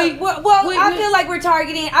 I feel like we're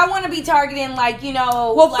targeting. I want to be targeting, like, you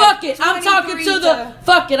know. Well, like fuck it. I'm talking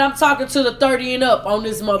to the 30 and up on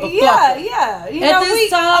this motherfucker. Yeah. You At know,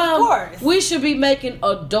 this time, of course, we should be making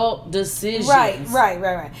adult decisions. Right.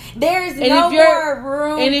 There's no more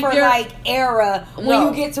room for like error when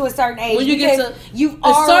you get to a certain age. When you get to you've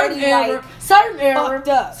already certain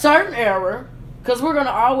error. Because we're going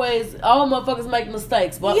to always, all motherfuckers make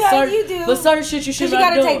mistakes. But you do. But certain shit you should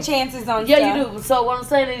not do. You got to take chances on stuff. Yeah, you do. So what I'm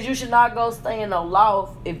saying is you should not go stay in no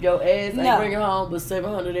loft if your ass ain't bringing home but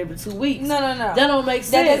 $700 every 2 weeks. No. That don't make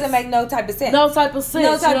sense. That doesn't make no type of sense. No type of sense.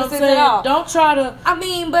 No type you know of sense what I'm saying? at all. Don't try to. I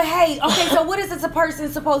mean, but hey, okay, so what is this a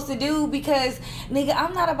person supposed to do? Because, nigga,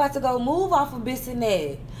 I'm not about to go move off of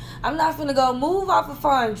Bissonnette. I'm not finna go move off of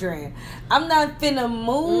Fondren. I'm not finna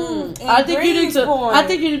move. I think you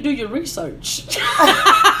need to do your research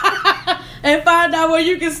and find out where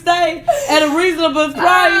you can stay at a reasonable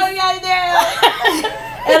price.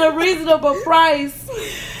 At a reasonable price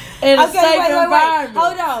in a safe environment.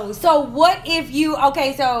 Hold on. So what if you?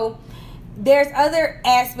 Okay, so there's other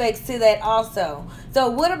aspects to that also.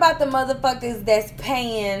 So what about the motherfuckers that's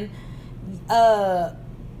paying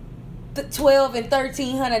 $1,200 and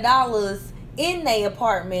 $1,300 in their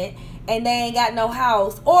apartment and they ain't got no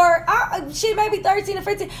house, or shit, maybe 13 or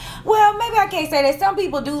 15. Well, maybe I can't say that. Some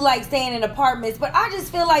people do like staying in apartments, but I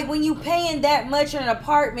just feel like when you paying that much in an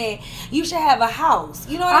apartment, you should have a house.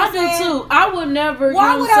 You know what I'm saying? I do too. I would never.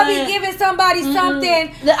 Why would I be giving somebody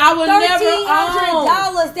something that I would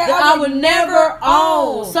 $1,300 that I would never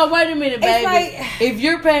own? So wait a minute, baby. Like, if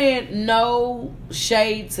you're paying, no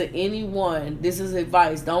shade to anyone, this is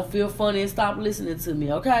advice. Don't feel funny and stop listening to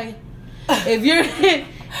me, okay? If you're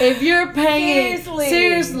paying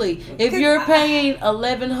seriously, if you're paying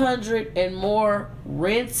 $1,100 and more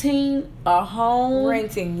renting a home,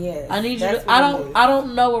 yes, I need you to. I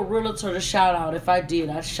don't know a realtor to shout out. If I did,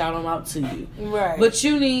 I'd shout them out to you. Right. But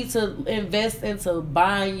you need to invest into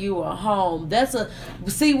buying you a home.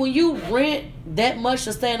 When you rent that much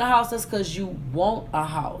to stay in a house, that's because you want a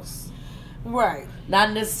house. Right.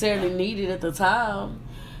 Not necessarily needed at the time.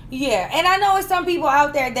 Yeah, and I know it's some people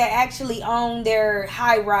out there that actually own their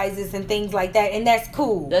high rises and things like that, and that's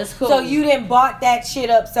cool. That's cool. So you didn't bought that shit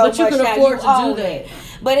up so much. But you can afford to do that. It.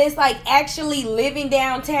 But it's like actually living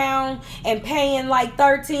downtown and paying like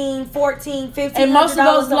 $13, $14, $15. And most of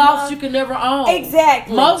those lofts you can never own.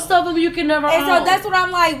 Exactly. Most of them you can never own. And so that's what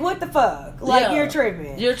I'm like, what the fuck? Like, you're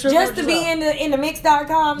tripping. Just to be in the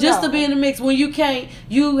mix.com? Just to be in the mix. When you can't,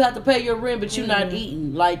 you have to pay your rent, but you're not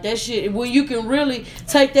eating. Like, that shit. When you can really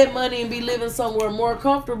take that money and be living somewhere more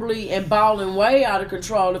comfortably and balling way out of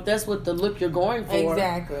control, if that's what the look you're going for.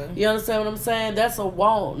 Exactly. You understand what I'm saying? That's a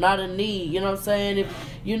want, not a need. You know what I'm saying? If,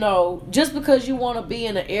 you know, just because you want to be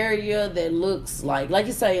in an area that looks like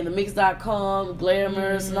you say, in the mix.com,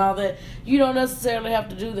 glamorous and all that, you don't necessarily have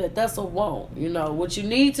to do that. That's a want. You know, what you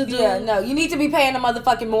need to do. Yeah, no, you need to be paying a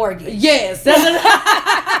motherfucking mortgage. Yes. You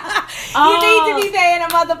need to be paying a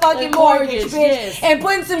motherfucking mortgage, bitch. Yes. And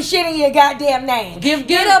putting some shit in your goddamn name.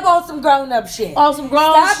 Get up on some grown up shit. On some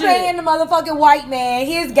grown shit. Stop paying the motherfucking white man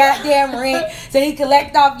his goddamn rent so he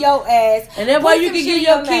collect off your ass. And that way you can give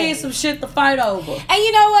your kids some shit to fight over. And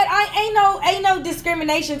you know what? Ain't no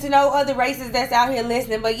discrimination to no other races that's out here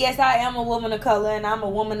listening. But yes, I am a woman of color, and I'm a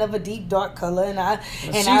woman of a deep dark color, and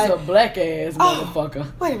she's a black ass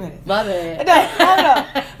motherfucker. Wait a minute. My bad. No, hold on.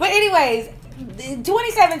 But anyways,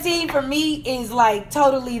 2017 for me is like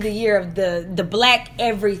totally the year of the black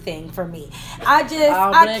everything for me. I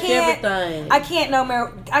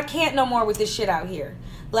can't no more with this shit out here.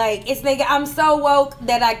 Like, it's nigga, I'm so woke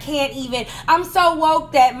that I'm so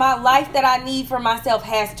woke that my life that I need for myself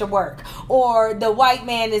has to work. Or the white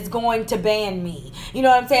man is going to ban me. You know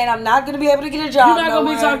what I'm saying? I'm not going to be able to get a job. You're not going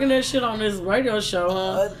to be talking that shit on this radio show,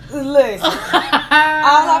 huh? Listen. All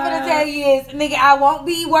I'm going to tell you is, nigga, I won't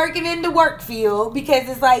be working in the work field because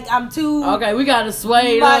it's like I'm too... Okay, we got to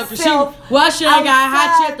sway it up. Why should I got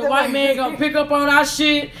hot shit? The white man going to pick up on our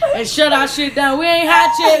shit and shut our shit down. We ain't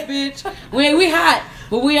hot yet, bitch. We hot.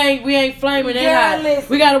 But we ain't flaming, ain't hot. Listen.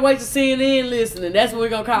 We gotta wait to CNN listening. That's what we're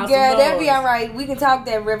gonna call some noise. That'd be alright. We can talk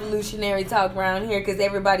that revolutionary talk around here because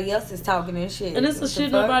everybody else is talking and shit. And it's the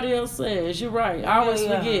shit nobody else says. You're right. I always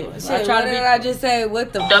forget. Shit, I just say?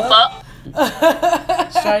 What the fuck?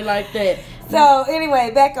 Straight like that. So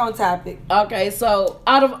anyway, back on topic. Okay, so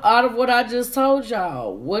out of what I just told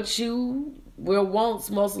y'all, what you will wants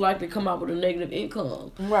most likely come out with a negative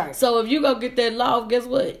income. Right. So if you go get that loft, guess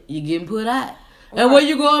what? You're getting put out. And where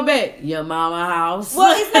you going back? Your mama house.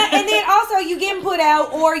 Well, it's not, and then also you getting put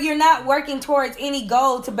out, or you're not working towards any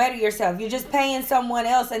goal to better yourself. You're just paying someone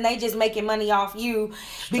else, and they just making money off you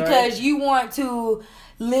because you want to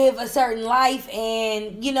live a certain life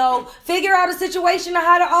and, you know, figure out a situation on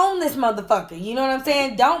how to own this motherfucker. You know what I'm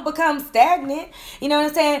saying? Don't become stagnant. You know what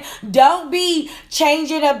I'm saying? Don't be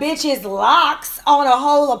changing a bitch's locks on a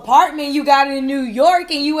whole apartment you got in New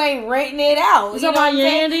York and you ain't renting it out. You know about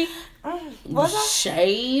Yandy? What's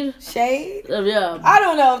that? Shade. Yeah. I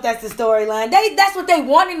don't know if that's the storyline. That's what they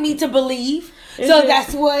wanted me to believe.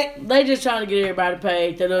 That's what they just trying to get everybody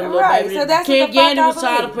paid. The little baby. So that's Kid what the fuck Yandy was I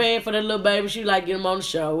tired of believe. paying for the little baby. She like get him on the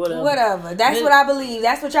show. Whatever. That's what I believe.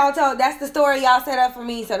 That's what y'all told. That's the story y'all set up for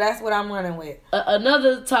me. So that's what I'm running with.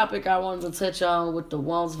 Another topic I wanted to touch on with the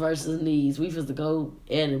wants versus needs. We supposed to go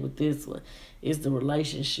at it with this one. Is the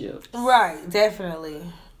relationship. Right. Definitely.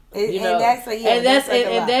 That's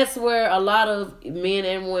where a lot of men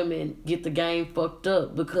and women get the game fucked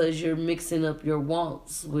up because you're mixing up your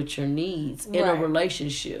wants with your needs in a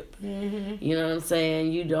relationship. Mm-hmm. You know what I'm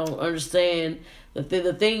saying? You don't understand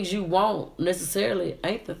the things you want necessarily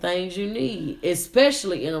ain't the things you need,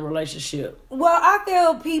 especially in a relationship. Well, I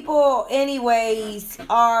feel people anyways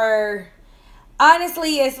are...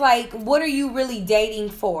 Honestly, it's like, what are you really dating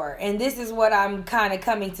for? And this is what I'm kind of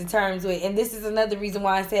coming to terms with. And this is another reason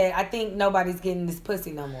why I said, I think nobody's getting this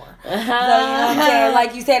pussy no more. So, you know what I'm saying?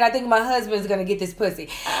 Like you said, I think my husband's going to get this pussy.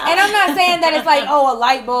 And I'm not saying that it's like, oh, a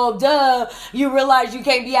light bulb, duh. You realize you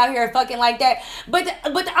can't be out here fucking like that. But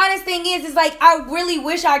the honest thing is like, I really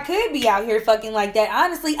wish I could be out here fucking like that.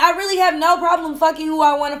 Honestly, I really have no problem fucking who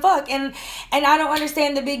I want to fuck. And I don't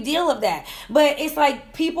understand the big deal of that. But it's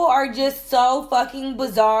like, people are just so fucking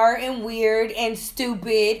bizarre and weird and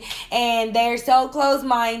stupid, and they're so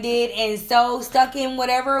close-minded and so stuck in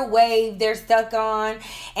whatever wave they're stuck on,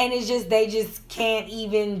 and it's just they just can't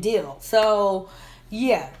even deal. So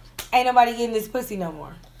yeah, ain't nobody getting this pussy no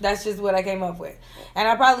more. That's just what I came up with. And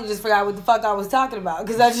I probably just forgot what the fuck I was talking about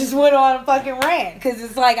because I just went on a fucking rant. Because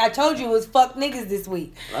it's like I told you it was fuck niggas this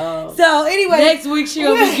week. So anyway. Next week she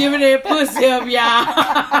gonna be giving that pussy up, y'all.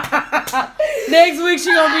 Next week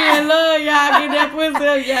she gonna be in love, y'all. Get that pussy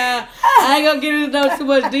up, y'all. I ain't gonna get into too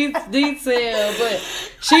much detail, but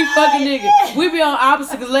she fucking nigga. We be on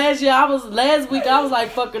opposite because last week I was like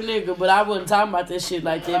fuck a nigga, but I wasn't talking about this shit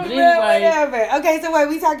like that. But anyway. Whatever. Okay, so wait,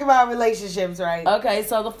 we talking about relationships, right? Okay,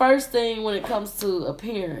 so the first thing when it comes to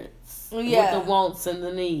appearance, with the wants and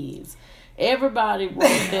the needs, everybody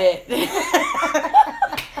wants that. Because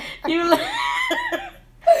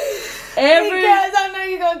I know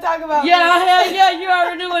you're gonna talk about me. Hell yeah, you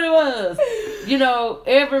already knew what it was. You know,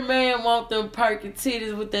 every man want them perky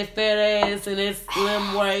titties with that fat ass and that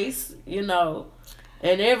slim waist, you know.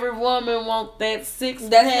 And every woman want that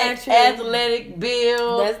six-pack athletic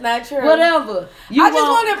build. That's not true. Whatever. I just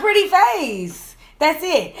want a pretty face. That's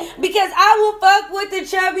it. Because I will fuck with the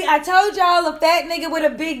chubby. I told y'all a fat nigga with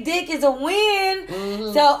a big dick is a win.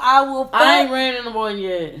 Mm-hmm. So I will fuck. I ain't ran into one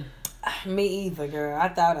yet. Me either, girl. I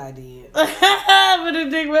thought I did. But the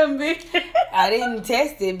dick wasn't big. I didn't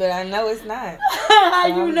test it, but I know it's not. How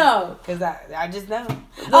you know? Because I just know.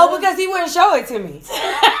 Oh, because he wouldn't show it to me. So,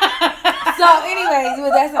 anyways,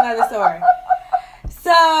 well, that's another story.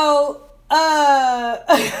 So,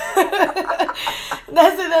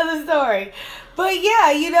 that's another story. But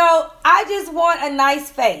yeah, you know, I just want a nice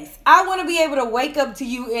face. I want to be able to wake up to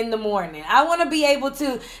you in the morning. I want to be able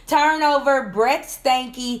to turn over, breath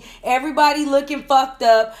stanky, everybody looking fucked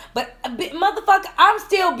up. But motherfucker, I'm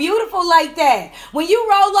still beautiful like that. When you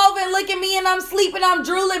roll over and look at me and I'm sleeping, I'm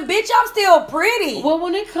drooling, bitch, I'm still pretty. Well,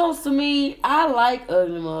 when it comes to me, I like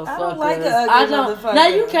ugly motherfuckers. I don't like an ugly motherfucker. Now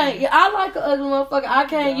you can't. I like an ugly motherfucker. I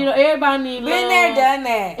can't. You know, everybody need love. Been there, done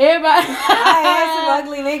that. Everybody. I had some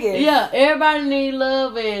ugly niggas. Yeah, everybody need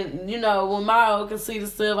love, and you know when Mario can see the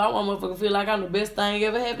stuff, I want motherfucker feel like I'm the best thing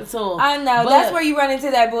ever happened to him. I know, that's where you run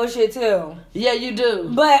into that bullshit too. Yeah, you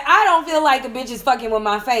do. But I don't feel like a bitch is fucking with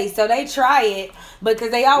my face, so they try it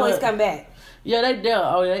because they always come back. Yeah, they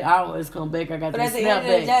always come back. I got to snap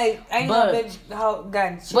back. Ain't no bitch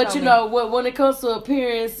got shit. But you know, when it comes to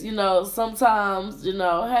appearance, you know, sometimes, you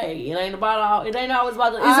know, hey, it ain't always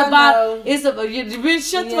about bitch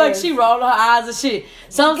shut the fuck, she roll her eyes and shit.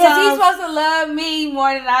 Sometimes because he's supposed to love me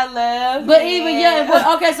more than I love. But even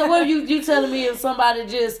okay, so what you telling me if somebody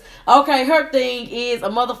just her thing is a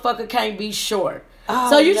motherfucker can't be short.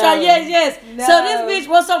 So you try yes. No. So this bitch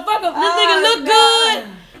this nigga look good.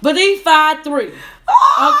 But he 5'3". Okay?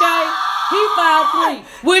 He 5'3".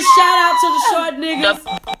 Which shout out to the short niggas.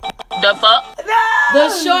 The fuck? No. The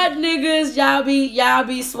short niggas, y'all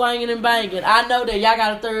be swinging and banging. I know that y'all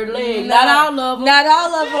got a third leg. No. Not all of them. Not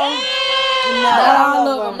all of them. Not all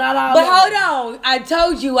of them. Not all But of them. hold on, I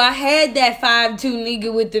told you I had that 5'2"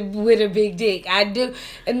 nigga with a big dick. I do,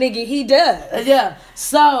 a nigga he does. Yeah.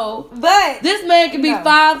 So, But this man can be No.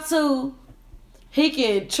 5'2". He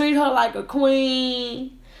can treat her like a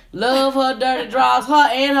queen. Love her dirty draws, her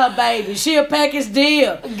and her baby. She a package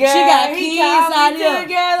deal. Girl, she got he kids called me out too, here.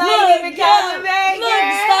 girl. I ain't even call him back, look,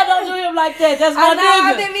 girl. stop, don't do him like that. That's my I know,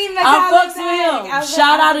 nigga. I've been meaning to I call fucks him with back. him. I've been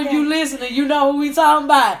Shout out calling if you him. listening. You know who we talking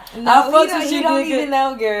about. I no, fucks he with don't, you, he don't nigga. even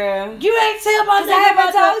know, girl. You ain't tell my Cause nigga I haven't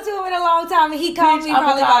about that. talked to him in a long time, and he called me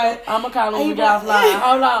probably about. I'm gonna call him when we He get offline.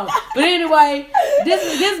 Hold on. But anyway, this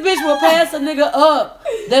bitch will pass a nigga up.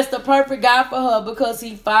 That's the perfect guy for her because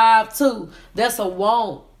he 5'2". That's a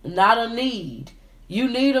want, not a need. You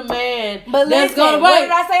need a man But that's listen, gonna what wait.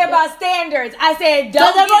 did I say about standards? I said No,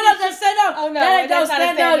 don't. no, get no, no, this- just say no. Oh, no, that ain't no that's not a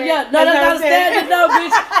standard. standard. Yeah. No, That's that's not not a a standard. No,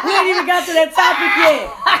 bitch. We ain't even got to that topic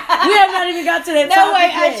yet. We have not even got to that No topic way,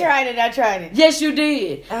 yet. I tried it. Yes, you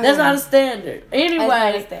did. That's not a standard. Anyway,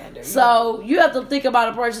 That's not a standard, so you have to think about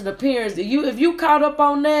a person's appearance. If you caught up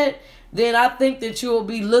on that, then I think that you'll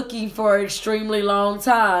be looking for an extremely long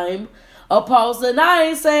time. Opposed to, and I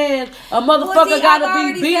ain't saying a motherfucker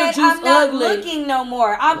gotta be Beetlejuice I'm not ugly. looking no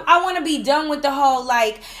more. I want to be done with the whole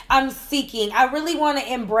like I'm seeking. I really want to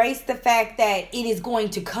embrace the fact that it is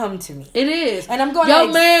going to come to me. It is, And I'm going to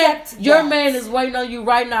accept Your that. man is waiting on you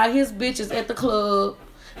right now. His bitch is at the club.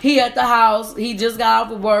 He at the house. He just got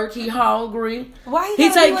off of work. He hungry. Why He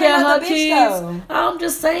gotta be take with care of her another bitch, kids. though? I'm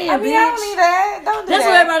just saying, I mean, bitch. I don't need that. Don't do That's that.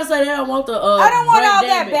 what everybody say. They don't want the. I don't want brain all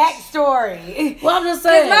damage. that backstory. Well, I'm just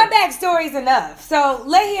Because saying. my backstory's enough. So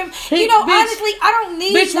let him. Bitch, honestly, I don't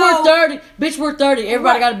need. Bitch, we're 30. Bitch, we're 30.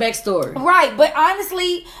 Everybody Right. got a backstory. Right, but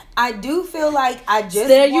honestly, I do feel like I just.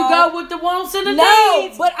 There you want- go with the wants and the No,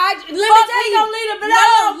 needs. but let me Fuck, tell we you. gonna leave it, but no,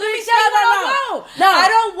 no, let me bitch, tell you what no, I no. want. No. I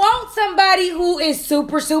don't want somebody who is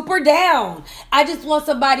super down. I just want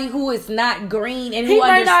somebody who is not green and who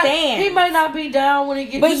understands. He might not be down when he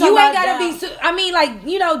gets. But you ain't gotta be. I mean, like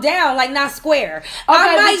down, like not square.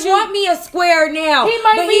 I but might want me a square now. He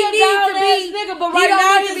might but be a needs down to ass be, nigga, but he right don't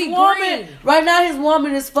now need to his be woman. green. Right now his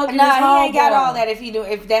woman is fucking his Nah, he ain't got homeboy. all that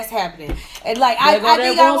if that's happening. And like There I go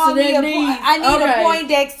think that I wants want and me that a needs. I need Okay. a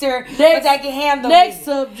Poindexter, but Next- that can handle Next me.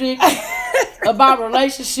 subject about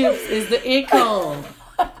relationships is the income.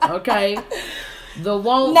 Okay. The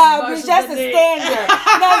wants No, versus bitch, that's the a needs. standard.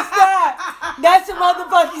 No, stop. That's a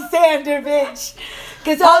motherfucking standard, bitch.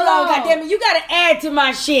 Cause hold on, goddammit, you gotta add to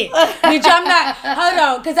my shit, bitch. I'm not. Hold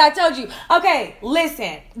on, cause I told you. Okay,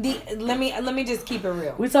 listen. Let me just keep it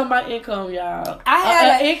real. We talking about income, y'all. I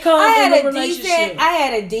had income in a relationship. I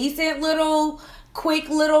had a decent quick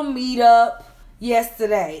little meetup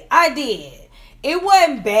yesterday. I did. It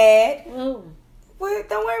wasn't bad. Ooh. What?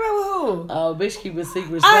 Don't worry about who. Oh, bitch, keep it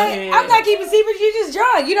secret. I'm not keeping secrets. You just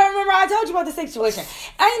drunk. You don't remember I told you about the situation.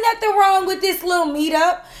 Ain't nothing wrong with this little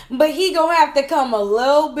meetup, but he gonna have to come a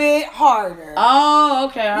little bit harder. Oh,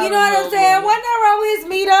 okay. You know what I'm saying? Wasn't nothing wrong with his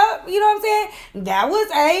meetup. You know what I'm saying? That was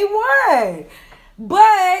A1.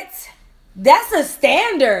 But that's a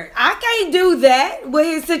standard. I can't do that what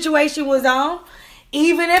his situation was on.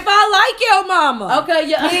 Even if I like your mama. Okay,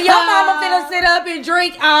 yeah. Me and your mama finna sit up and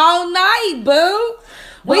drink all night, boo.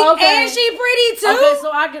 Well, okay. And she pretty too. Okay, so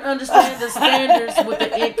I can understand the standards with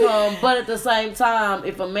the income, but at the same time,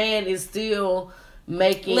 if a man is still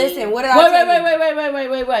making, Listen, what did I tell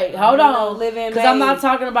you? wait, hold You on, know, living because I'm not babe.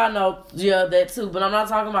 talking about that too, but I'm not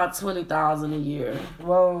talking about $20,000 a year.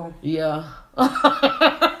 Whoa. Yeah.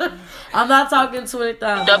 I'm not talking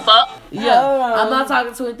 20,000. The fuck? Yeah, Hold on. I'm not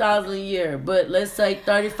talking 20,000 a year, but let's say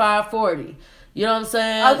 35, 40. You know what I'm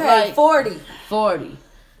saying? Okay, Like 40. 40.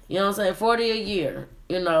 You know what I'm saying? 40 a year.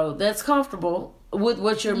 You know, that's comfortable with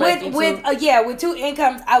what you're making. With two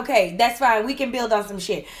incomes, okay, that's fine. We can build on some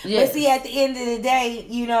shit. Yes. But see, at the end of the day,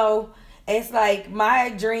 it's like my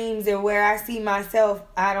dreams and where I see myself.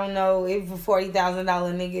 I don't know if a $40,000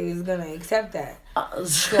 nigga is gonna accept that.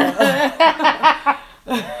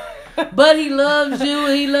 But he loves you.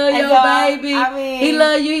 He love your baby. I mean, he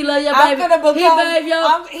love you. He love your I'm baby. gonna become- he babe your.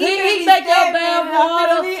 I'm- he He gonna be make your standing, bath I'm gonna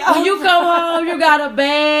water. be When you over. come home, you got a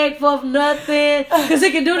bag for nothing. Cause he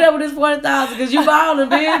can do that with his 40,000. Cause you ballin',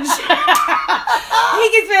 bitch. He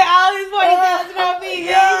can spend all his $40,000 on me.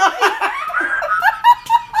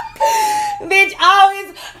 Bitch,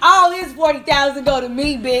 all his 40,000 go to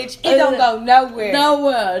me, bitch. It don't go nowhere.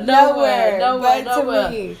 Nowhere. To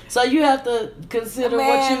me. So you have to consider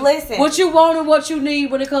Man, what you want and what you need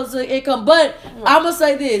when it comes to income. But I'm gonna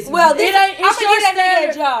say this. Well, I'm gonna get this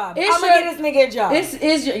nigga a job.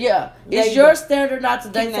 It's your standard not to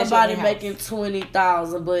date somebody making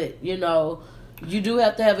 20,000, but you know. You do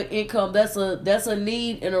have to have an income. That's a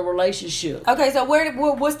need in a relationship. Okay, so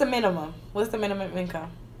what's the minimum? What's the minimum income?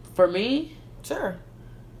 For me? Sure.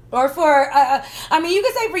 Or for, I mean, you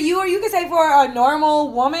can say for you, or you can say for a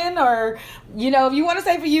normal woman, or, you know, if you want to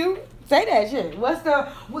say for you, say that shit. What's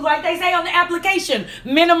like they say on the application,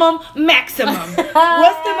 minimum, maximum. What's the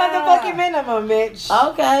motherfucking minimum, bitch?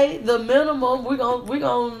 Okay, the minimum, we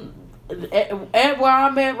gonna at where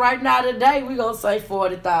I'm at right now today, we gonna say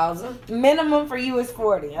 40,000. Minimum for you is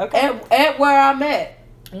 40. Okay. At where I'm at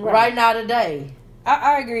right now today.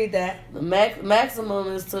 I agree with that. The maximum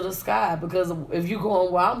is to the sky, because if you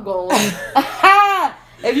going where I'm going,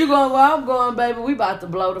 if you going where I'm going, baby, we about to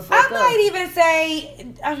blow the fuck up. I might even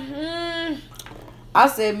say. I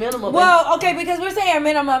said minimum. Well, okay, because we're saying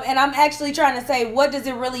minimum, and I'm actually trying to say, what does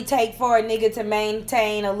it really take for a nigga to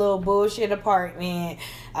maintain a little bullshit apartment,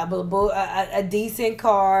 a decent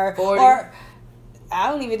car, 40. or I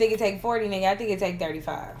don't even think it take 40, nigga. I think it take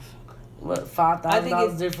 35. What,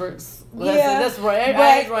 $5,000 difference? Yeah, that's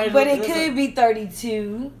right. But it could be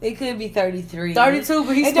 32. It could be 33. 32,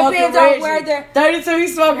 but he's it smoking depends Reggie. on where they're 32.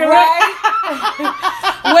 He's smoking right.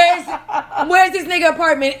 Where's this nigga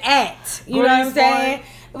apartment at? You know what I'm saying?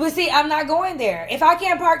 But see, I'm not going there. If I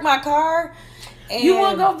can't park my car. And you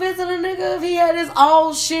want to go visit a nigga if he had his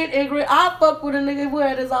own shit in Green? I fuck with a nigga who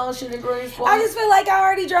had his own shit in Greensboro. I just feel like I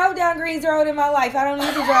already drove down Greens Road in my life. I don't need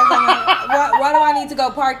to drive down. Why do I need to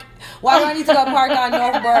go park? Why do I need to go park on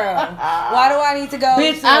Northborough? Why do I need to go?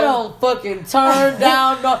 Bitch, I don't fucking turn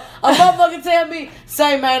down no. A motherfucker tell me,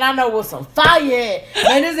 say, man, I know what's some fire at.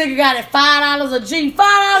 Man, this nigga got it $5 a G. $5 a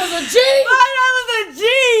G. $5 a G.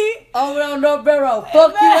 Over on Northborough.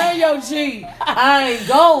 Fuck you and your G. I ain't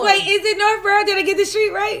going. Wait, is it Northborough? Did I get the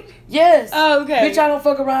street right? Yes. Oh, okay. Bitch, I don't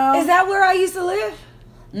fuck around. Is that where I used to live?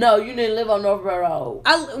 No, you didn't live on Northborough.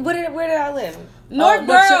 Where did I live?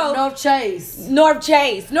 Northborough. North Chase.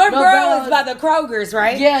 Northborough is by the Kroger's,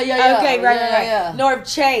 right? Yeah. Okay, right. Yeah. North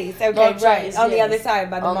Chase. Okay, North right. Chase, On the yes. other side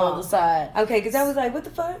by the on mall. the other side. Okay, because I was like, what the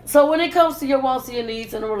fuck? So when it comes to your wants and your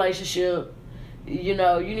needs in a relationship, you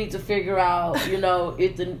know, you need to figure out, you know,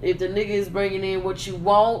 if the nigga is bringing in what you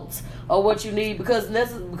want or what you need, because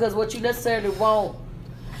what you necessarily want.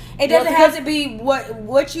 It doesn't have to be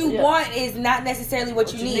what you want is not necessarily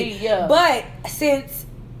what you need. Yeah. But since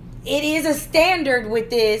it is a standard with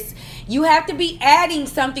this, you have to be adding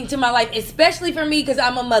something to my life, especially for me because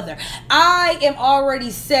I'm a mother. I am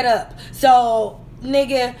already set up. So,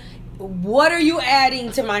 nigga, what are you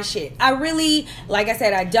adding to my shit? I really, like I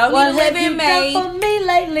said, I don't need a live-in maid. For me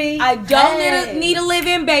lately, I don't need a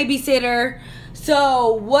live-in babysitter.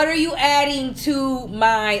 So, what are you adding to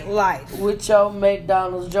my life? With your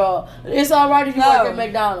McDonald's job, it's all right if you work at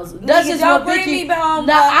McDonald's. That's just don't what bring Vicky. me home.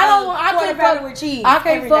 I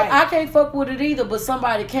can't fuck with it either. But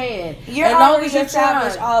somebody can. You're already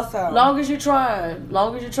established, also. Long as you're trying,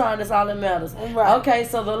 that's all that matters. Right. Okay,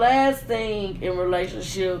 so the last thing in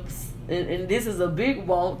relationships, and this is a big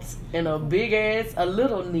want and a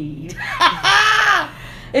little need.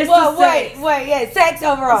 It's sex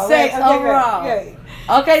overall. Sex overall. Great.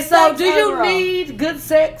 Okay, so Sex do you overall. need good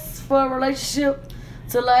sex for a relationship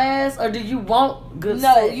to last, or do you want good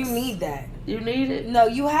sex? No, you need that. You need it? No,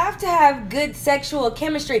 you have to have good sexual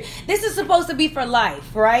chemistry. This is supposed to be for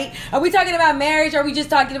life, right? Are we talking about marriage, or are we just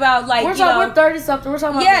talking about, like, we're 30-something. We're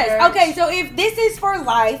talking about marriage. Okay, so if this is for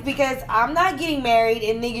life, because I'm not getting married,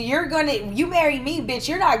 and nigga, you marry me, bitch,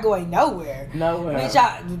 you're not going nowhere.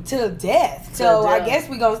 Bitch, till death. So I guess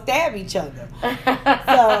we gonna stab each other. So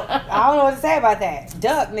I don't know what to say about that.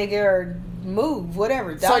 Duck, nigga, or move,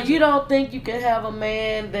 whatever. So you don't think you can have a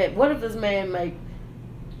man that, what if this man make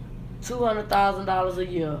 $200,000 a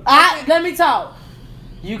year? Let me talk.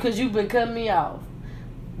 Because you've been cutting me off.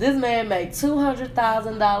 This man makes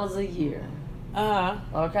 $200,000 a year.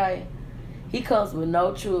 Okay. He comes with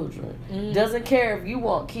no children. Mm-hmm. Doesn't care if you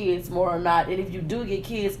want kids more or not. And if you do get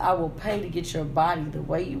kids, I will pay to get your body the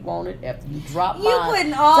way you want it after you drop mine. You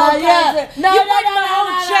putting all kinds of... You putting my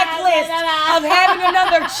whole checklist of having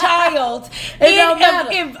another child. It don't matter.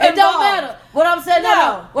 It don't matter. What I'm saying,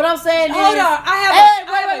 no. What I'm saying is... Hold on. I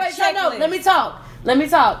have a checklist. Let me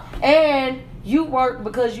talk. And... you work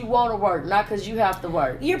because you want to work, not because you have to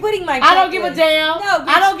work. You're putting my checklist. I don't give a damn. No,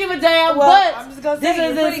 I don't give a damn. Well, but I'm just gonna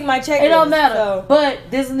say you're putting my checklist. It don't matter. So. But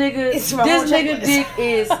this nigga dick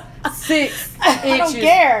is 6 inches. I don't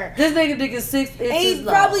care. This nigga dick is 6 inches. He long.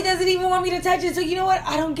 probably doesn't even want me to touch it. So you know what?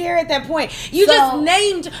 I don't care at that point. You So, just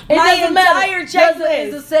named It my doesn't matter. entire checklist.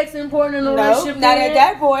 Is the sex important in a No, relationship? not then? at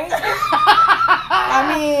that point.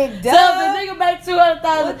 I mean, duh. So the nigga make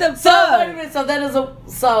 200,000. What the So fuck? wait a minute. So that is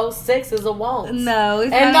sex is a want. No,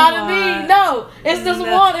 it's And not not a a need. want. No, it's just a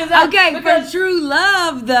want. It's not, Okay, because for true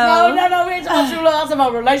love though. No, we ain't talking about true love. I'm talking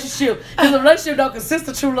about relationship. Because a relationship don't consist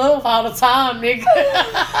of true love all the time, nigga.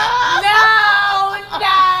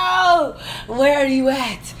 No. Where are you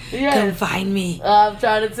at? Yeah. Come find me. I'm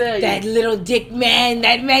trying to tell you. That little dick man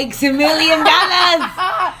that makes $1 million.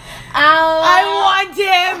 I I want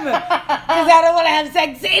him because I don't want to have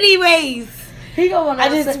sex anyways. He gonna want to I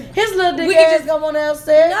have just- sex. His little we dick could ass just- gonna want to have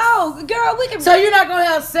sex. No, girl, we can. So you're not gonna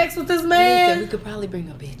have sex with this man? Listen, we could probably bring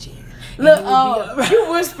a bitch in. Look, And it would be alright.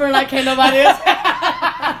 you whispering like ain't nobody else.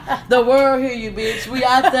 The world hear you, bitch. We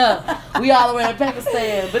out there. We all the way in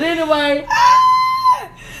Pakistan. But anyway,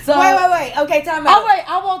 so Wait. Okay, time out. Oh wait,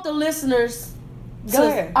 I want the listeners. Go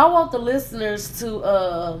ahead. I want the listeners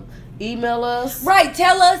to email us. Right,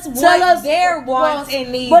 tell us what their wants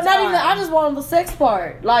and needs But not are. even. I just want the sex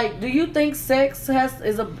part. Like, do you think sex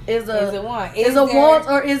is a want? Is a want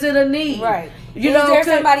or is it a need? Right. You Is know, there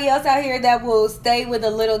somebody else out here that will stay with a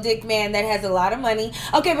little dick man that has a lot of money?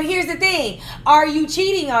 Okay, but here's the thing. Are you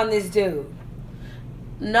cheating on this dude?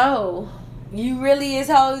 No. You really is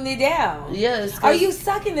holding it down. Yes. Are you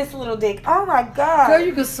sucking this little dick? Oh my God. Girl,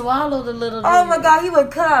 you could swallow the little. Oh dick. my God, he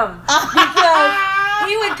would come. Because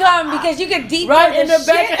he would come because you could deep Right throat in the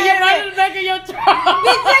back. shit Yeah, out right of in it. the back of your throat.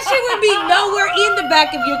 Bitch, that shit would be nowhere in the back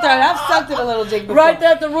of your throat. I've sucked at a little dick before. Right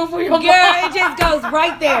there at the roof of your Girl, mouth. it just goes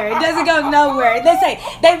right there. It doesn't go nowhere.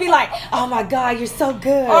 They'd be like, oh my God, you're so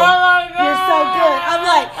good. Oh my God. You're so good. I'm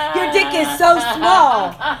like, your dick is so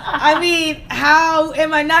small. I mean, how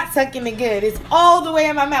am I not sucking it good? It's all the way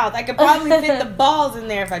in my mouth. I could probably fit the balls in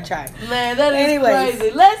there if I tried. Man, that is Anyways.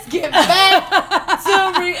 crazy. Let's get back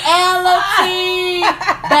to reality.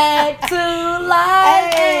 Back to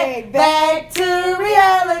life. Hey, back to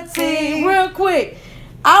reality. Real quick.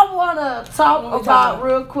 I want to talk What we about talking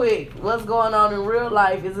real quick what's going on in real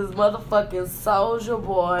life is this motherfucking Soulja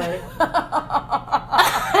Boy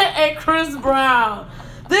and Chris Brown.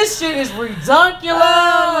 This shit is ridiculous.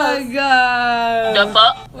 Oh my God. The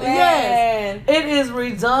fuck? Yes, it is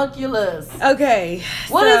ridiculous. Okay.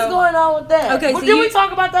 What is going on with that? Okay, Well, so did you- we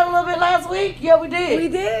talk about that a little bit last week? Yeah, we did. We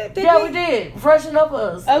did? Yeah, we did. Freshen up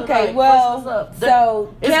us. Okay, Like, well, freshen us up.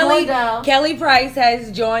 so It's going down. Kelly Price has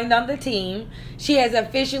joined on the team. She has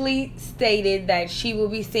officially stated that she will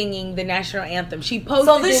be singing the national anthem. She posted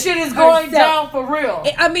So this shit is going herself. down for real.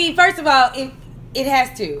 I mean, first of all, it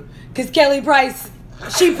has to, because Kelly Price,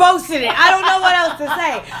 she posted it. I don't know what else to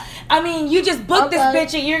say. I mean, you just booked this Okay.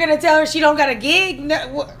 bitch and you're gonna tell her she don't got a gig?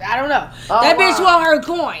 No, I don't know. Oh, That bitch wow. want her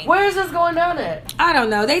coin. Where is this going down at? I don't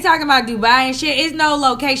know. They talking about Dubai and shit. It's no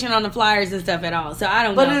location on the flyers and stuff at all. So I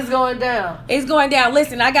don't know. But it's going down. It's going down.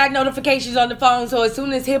 Listen, I got notifications on the phone, so as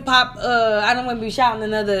soon as hip hop, I don't want to be shouting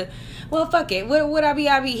another. Well, fuck it. What would I be?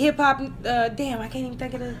 I'd be hip hop. Damn, I can't even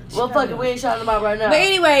think of the. Well, shit fuck I it. know. We ain't shouting about right now. But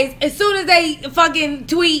anyways, as soon as they fucking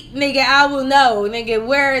tweet, nigga, I will know, nigga,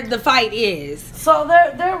 where the fight is. So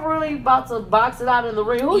they're really about to box it out in the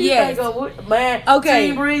ring. Who you Yes. think of? Man, Okay.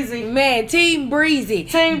 Team Breezy. Man, Team Breezy.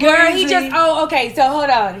 Team Girl, Breezy. he just, okay, so hold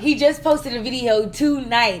on. He just posted a video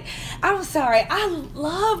tonight. I'm sorry. I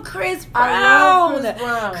love Chris Brown. I love Chris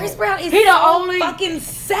Brown. Chris Brown is He the so only- fucking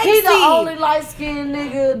sexy. He the only light skinned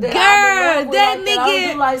nigga that I'm in love with that like that. I don't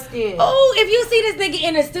nigga- do light skin. Oh, if you see this nigga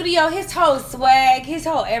in the studio, his whole swag, his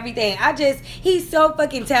whole everything. He's so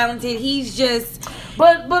fucking talented. He's just,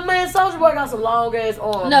 But man, Soulja Boy got some long ass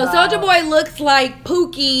arms. no, dog. Soulja Boy looks like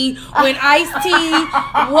Pookie when Ice-T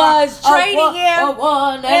was training him. A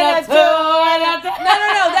one And and a a two two and a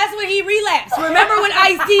No, that's when he relapsed. Remember when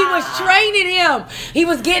Ice-T was training him? He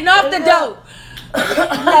was getting off the dope.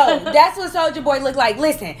 No, that's what Soulja Boy looked like.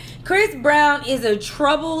 Listen, Chris Brown is a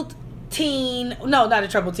troubled teen. No, not a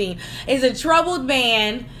troubled teen. Is a troubled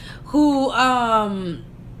man who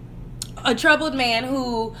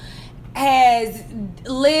has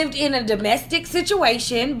lived in a domestic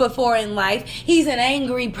situation before in life. He's an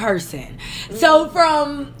angry person. So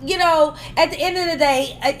from, at the end of the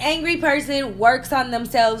day, an angry person works on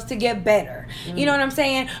themselves to get better. You know what I'm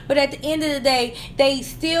saying? But at the end of the day, they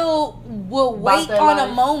still will wait their on life.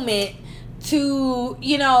 a moment to,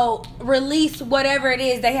 release whatever it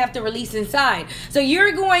is they have to release inside. So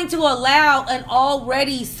you're going to allow an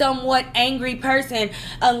already somewhat angry person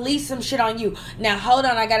unleash some shit on you. Now, hold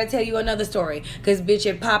on, I gotta tell you another story, because bitch,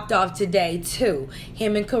 it popped off today too.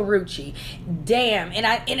 Him and Karuchi. Damn. And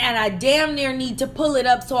I damn near need to pull it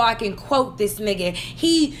up so I can quote this nigga.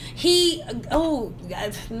 Oh,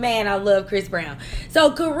 man, I love Chris Brown.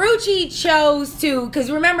 So Karuchi chose to, because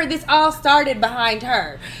remember, this all started behind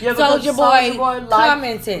her. Yeah, Soulja Boy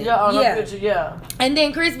commented. Yeah. Picture, yeah. And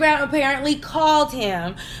then Chris Brown apparently called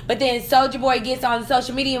him, but then Soulja Boy gets on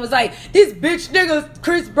social media and was like, "This bitch nigga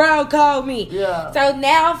Chris Brown called me." Yeah. So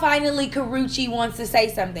now finally Karuchi wants to say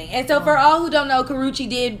something. And so for all who don't know, Karuchi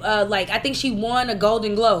did I think she won a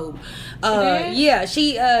Golden Globe. Yeah,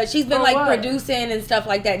 she's been like producing and stuff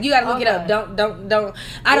like that. You gotta look it up. Don't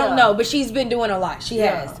I don't know, but she's been doing a lot. She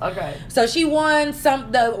has. Okay. So she won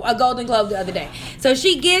a Golden Globe the other day. So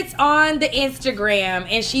she gets on the Instagram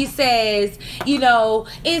and she says,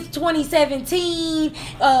 it's 2017.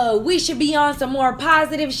 We should be on some more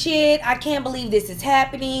positive shit. I can't believe this is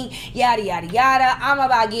happening. Yada yada yada. I'm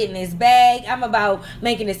about getting this bag. I'm about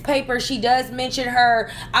making this paper. She does mention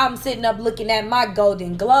I'm sitting up looking at my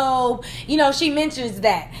Golden Globe. She mentions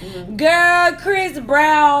that. Mm-hmm. Girl, Chris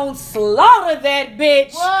Brown slaughtered that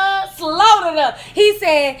bitch. What? Slaughtered her. He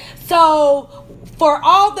said, so for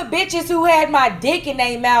all the bitches who had my dick in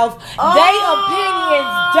their mouth, they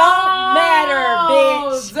opinions don't matter,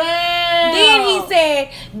 bitch. Damn. Then he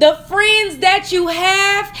said, the friends that you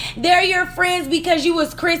have, they're your friends because you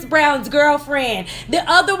was Chris Brown's girlfriend. The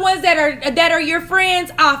other ones that are your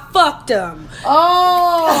friends, I fucked them.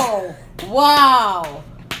 Oh, wow.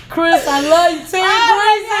 Chris, I love you. Team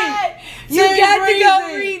Breezy. You got to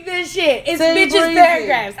go read this shit. It's bitches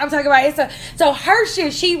paragraphs. I'm talking about so her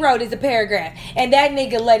shit she wrote is a paragraph, and that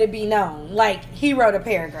nigga let it be known like he wrote a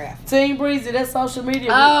paragraph. Team Breezy, that's social media.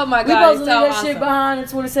 Oh my god, we supposed to leave that awesome. shit behind in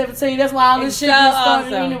 2017. That's why all this shit gets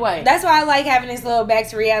started anyway. That's why I like having this little back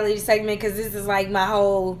to reality segment, because this is like my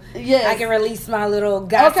whole. Yes. I can release my little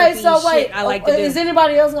gossipy shit I like to do. Is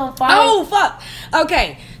anybody else gonna fight? Oh fuck.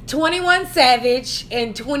 Okay. 21 Savage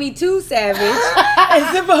and 22 Savage is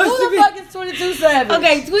supposed to be. Who the fuck is 22 Savage?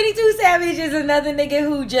 Okay, 22 Savage is another nigga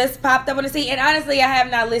who just popped up on the scene. And honestly, I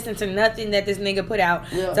have not listened to nothing that this nigga put out.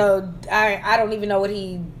 Yeah. So I don't even know what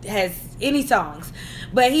he has, any songs.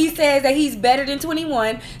 But he says that he's better than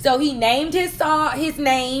 21. So he named his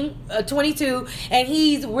name 22, and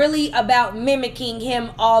he's really about mimicking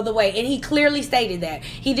him all the way. And he clearly stated that.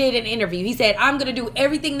 He did an interview. He said, I'm going to do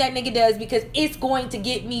everything that nigga does because it's going to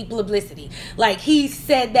get me publicity. Like, he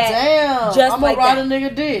said that. Damn. Just I'm like gonna ride a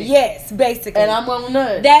nigga dick. Yes, basically. And I'm gonna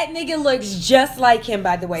nut. That nigga looks just like him,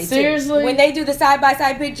 by the way. Seriously? Too. When they do the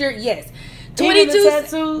side-by-side picture, yes. 22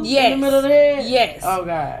 tattoo yes. in the middle of the head? Yes. Oh,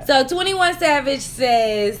 God. So 21 Savage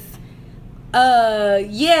says,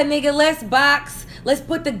 yeah, nigga, let's box. Let's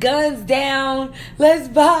put the guns down. Let's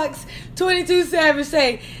box. 22 Savage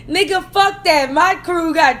say, nigga, fuck that. My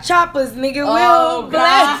crew got choppers, nigga. Oh, We'll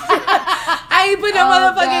blast. I ain't put no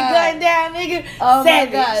motherfucking gun down, nigga. Oh,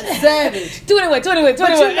 Savage. my God. Savage. 21.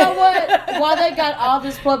 But you know what? While they got all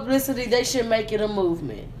this publicity, they should make it a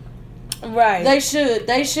movement. Right. They should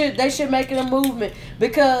make it a movement,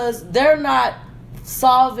 because they're not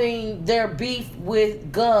solving their beef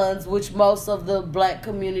with guns, which most of the black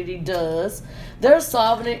community does. They're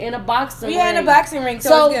solving it in a boxing ring. Yeah, in a boxing ring.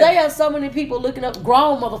 So they have so many people looking up.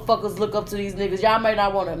 Grown motherfuckers look up to these niggas. Y'all may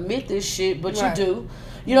not want to admit this shit, but you do.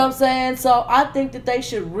 You know what I'm saying? So I think that they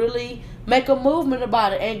should really make a movement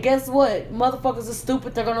about it. And guess what? Motherfuckers are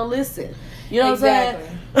stupid. They're gonna listen. You know what I'm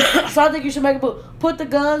saying? So I think you should make a move. Put the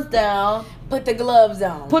guns down. Put the gloves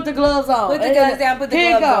on. Put the gloves on. Put the guns down. Put the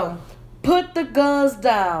gloves on. Put the guns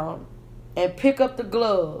down and pick up the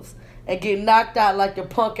gloves and get knocked out like your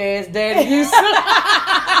punk ass daddy used to.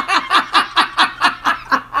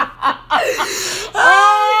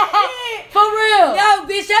 For real. Yo,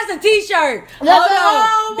 bitch, that's a t-shirt. Hold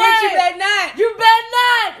on. Bitch, you better not. You better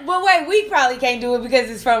not. But wait, we probably can't do it because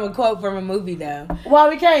it's from a quote from a movie, though. Why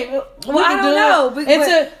we can't? Well, I don't know. We'll pay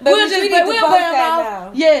them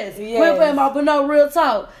off. Yes. We'll pay them off. But no, real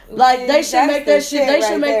talk. Like, they should make that shit. They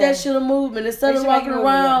should make that shit a movement instead of walking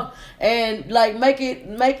around and like make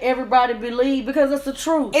everybody believe, because it's the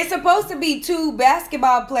truth. It's supposed to be two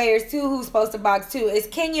basketball players too who's supposed to box too. It's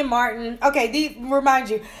Kenyon Martin. Okay, remind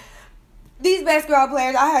you. These basketball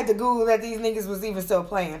players, I had to Google that these niggas was even still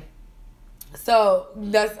playing. So,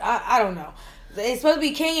 that's, I don't know. It's supposed to be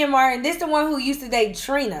Kenyon Martin. This the one who used to date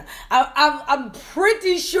Trina. I'm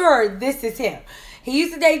pretty sure this is him. He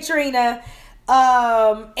used to date Trina.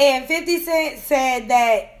 And 50 Cent said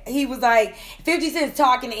that he was like, 50 Cent's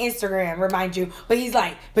talking to Instagram, remind you, but he's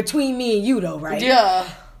like, between me and you though, right? Yeah.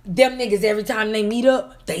 Them niggas, every time they meet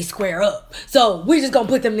up, they square up. So we just gonna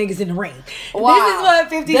put them niggas in the ring. Wow. This is what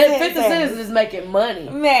 50 Cent 50 Cent is just making money.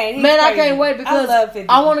 Man, I can't wait because I love 50.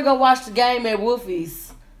 I want to go watch the game at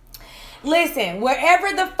Wolfie's. Listen,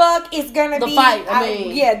 wherever the fuck it's gonna be. The fight, I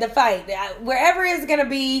mean. Yeah, the fight. Wherever it's gonna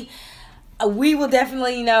be, we will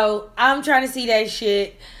definitely know. I'm trying to see that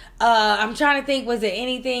shit. I'm trying to think, was there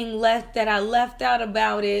anything left that I left out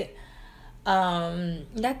about it?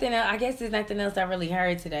 Nothing else. I guess there's nothing else I really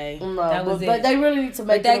heard today. No, that was but it. they really need to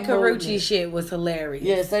make that it a Karuchi movement. shit was hilarious.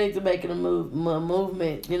 Yes, they need to make it a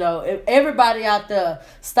movement. You know, if everybody out there,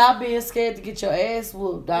 stop being scared to get your ass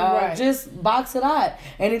whooped, dog. Right. Just box it out.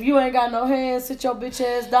 And if you ain't got no hands, sit your bitch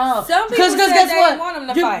ass down. Some people said guess they what? want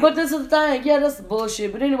them to fight. But this is the thing. Yeah, that's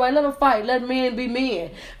bullshit. But anyway, let them fight. Let men be men.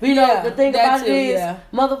 But you know, Yeah, the thing that about too, it is, yeah.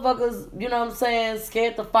 motherfuckers, you know what I'm saying,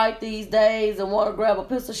 scared to fight these days and want to grab a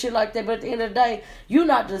pistol, shit like that. But at the end of the day, you're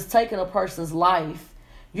not just taking a person's life.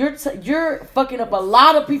 You're fucking up a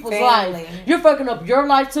lot of people's Family. life. You're fucking up your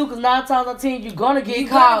life too, because 9 times out of 10 you're gonna get You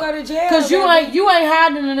caught. gotta go to jail, Cause you baby. ain't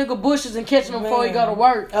hiding in the nigga bushes and catching him before he go to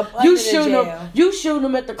work. Up You under the shooting jail. him. You shooting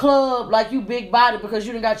him at the club like you big body because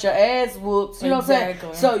you done got your ass whooped. You know what I'm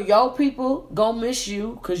Exactly. saying? So your people gonna miss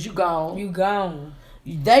you because you gone. You gone.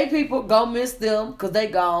 They people gonna miss them because they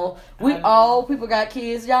gone. We all people got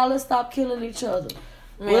kids. Y'all, let's stop killing each other.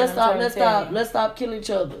 Man, Let's stop killing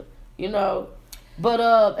each other. You know. But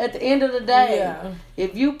at the end of the day, Yeah.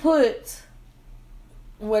 if you put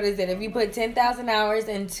What is it? If you put 10,000 hours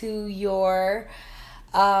into your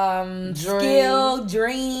skill,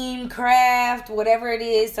 dream, craft, whatever it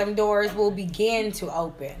is, some doors will begin to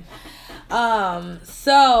open.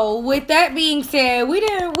 So with that being said, we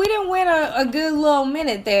didn't win a good little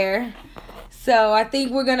minute there. So I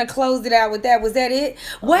think we're gonna close it out with that. Was that it?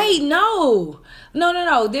 Wait, no.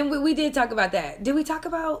 Then we did talk about that. Did we talk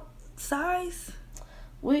about size?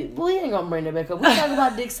 we ain't gonna bring that back up. We talk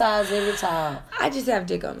about dick size every time. I just have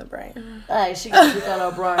dick on the brain. Hey, she got dick on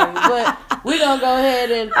her brain. But we gonna go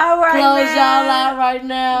ahead and All right, close man. y'all out right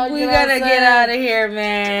now. We gotta get out of here,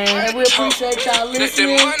 man. And we appreciate y'all listening.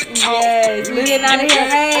 Yes, we getting out of here.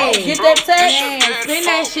 Hey, Get that text. man, spin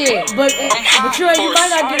that shit. But you might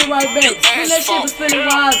not get it right back. Spend that shit, but spend it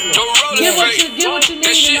wisely. Get what you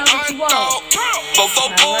need and not what you want.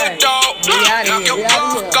 Alright, we outta here. We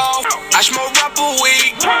outta here. I smoke rapper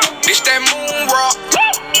weed, bitch that moon rock.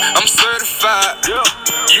 I'm certified,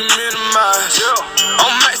 you minimize,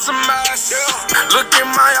 I'm maximize. Look in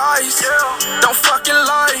my eyes, don't fucking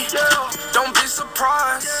lie, don't be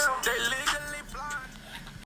surprised.